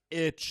Korea is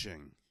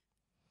itching.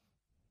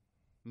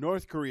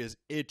 North Korea is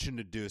itching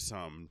to do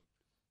something.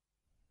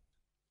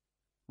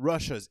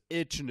 Russia's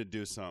itching to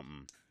do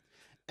something.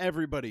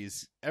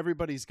 Everybody's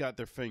got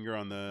their finger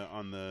on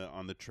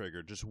the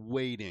trigger, just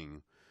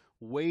waiting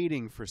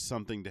for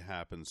something to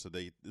happen so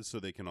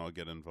they can all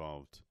get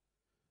involved.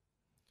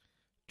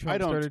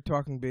 Trump started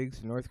talking big,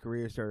 so North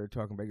Korea started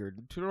talking big. Or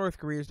North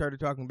Korea started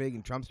talking big,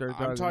 and Trump started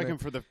talking big. I'm talking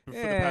for the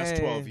past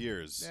 12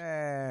 years,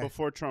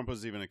 before Trump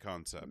was even a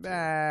concept.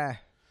 I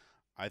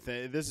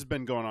think this has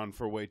been going on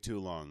for way too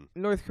long.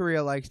 North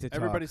Korea likes to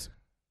talk.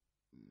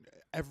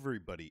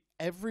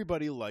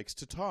 Everybody likes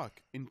to talk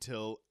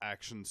until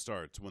action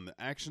starts. When the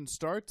action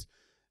starts,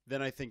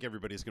 then I think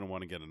everybody's going to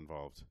want to get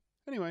involved.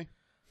 Anyway,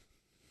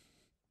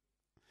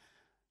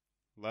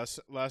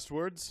 last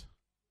words.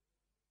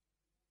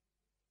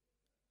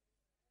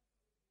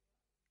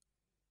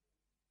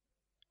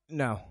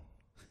 No.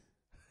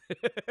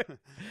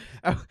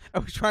 I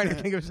was trying to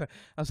think of something.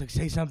 I was like,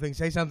 say something.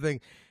 Something.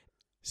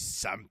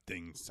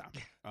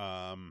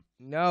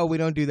 No, we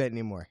don't do that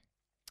anymore.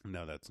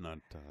 No, that's not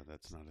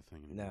a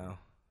thing anymore.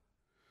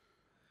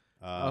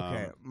 No.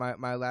 Okay,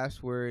 my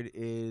last word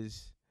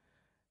is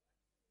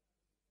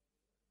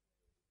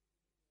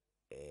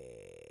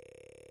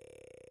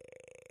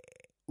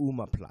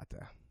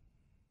omoplata.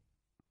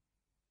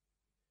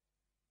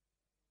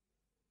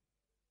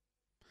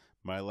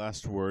 My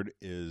last word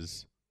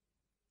is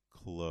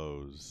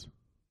close.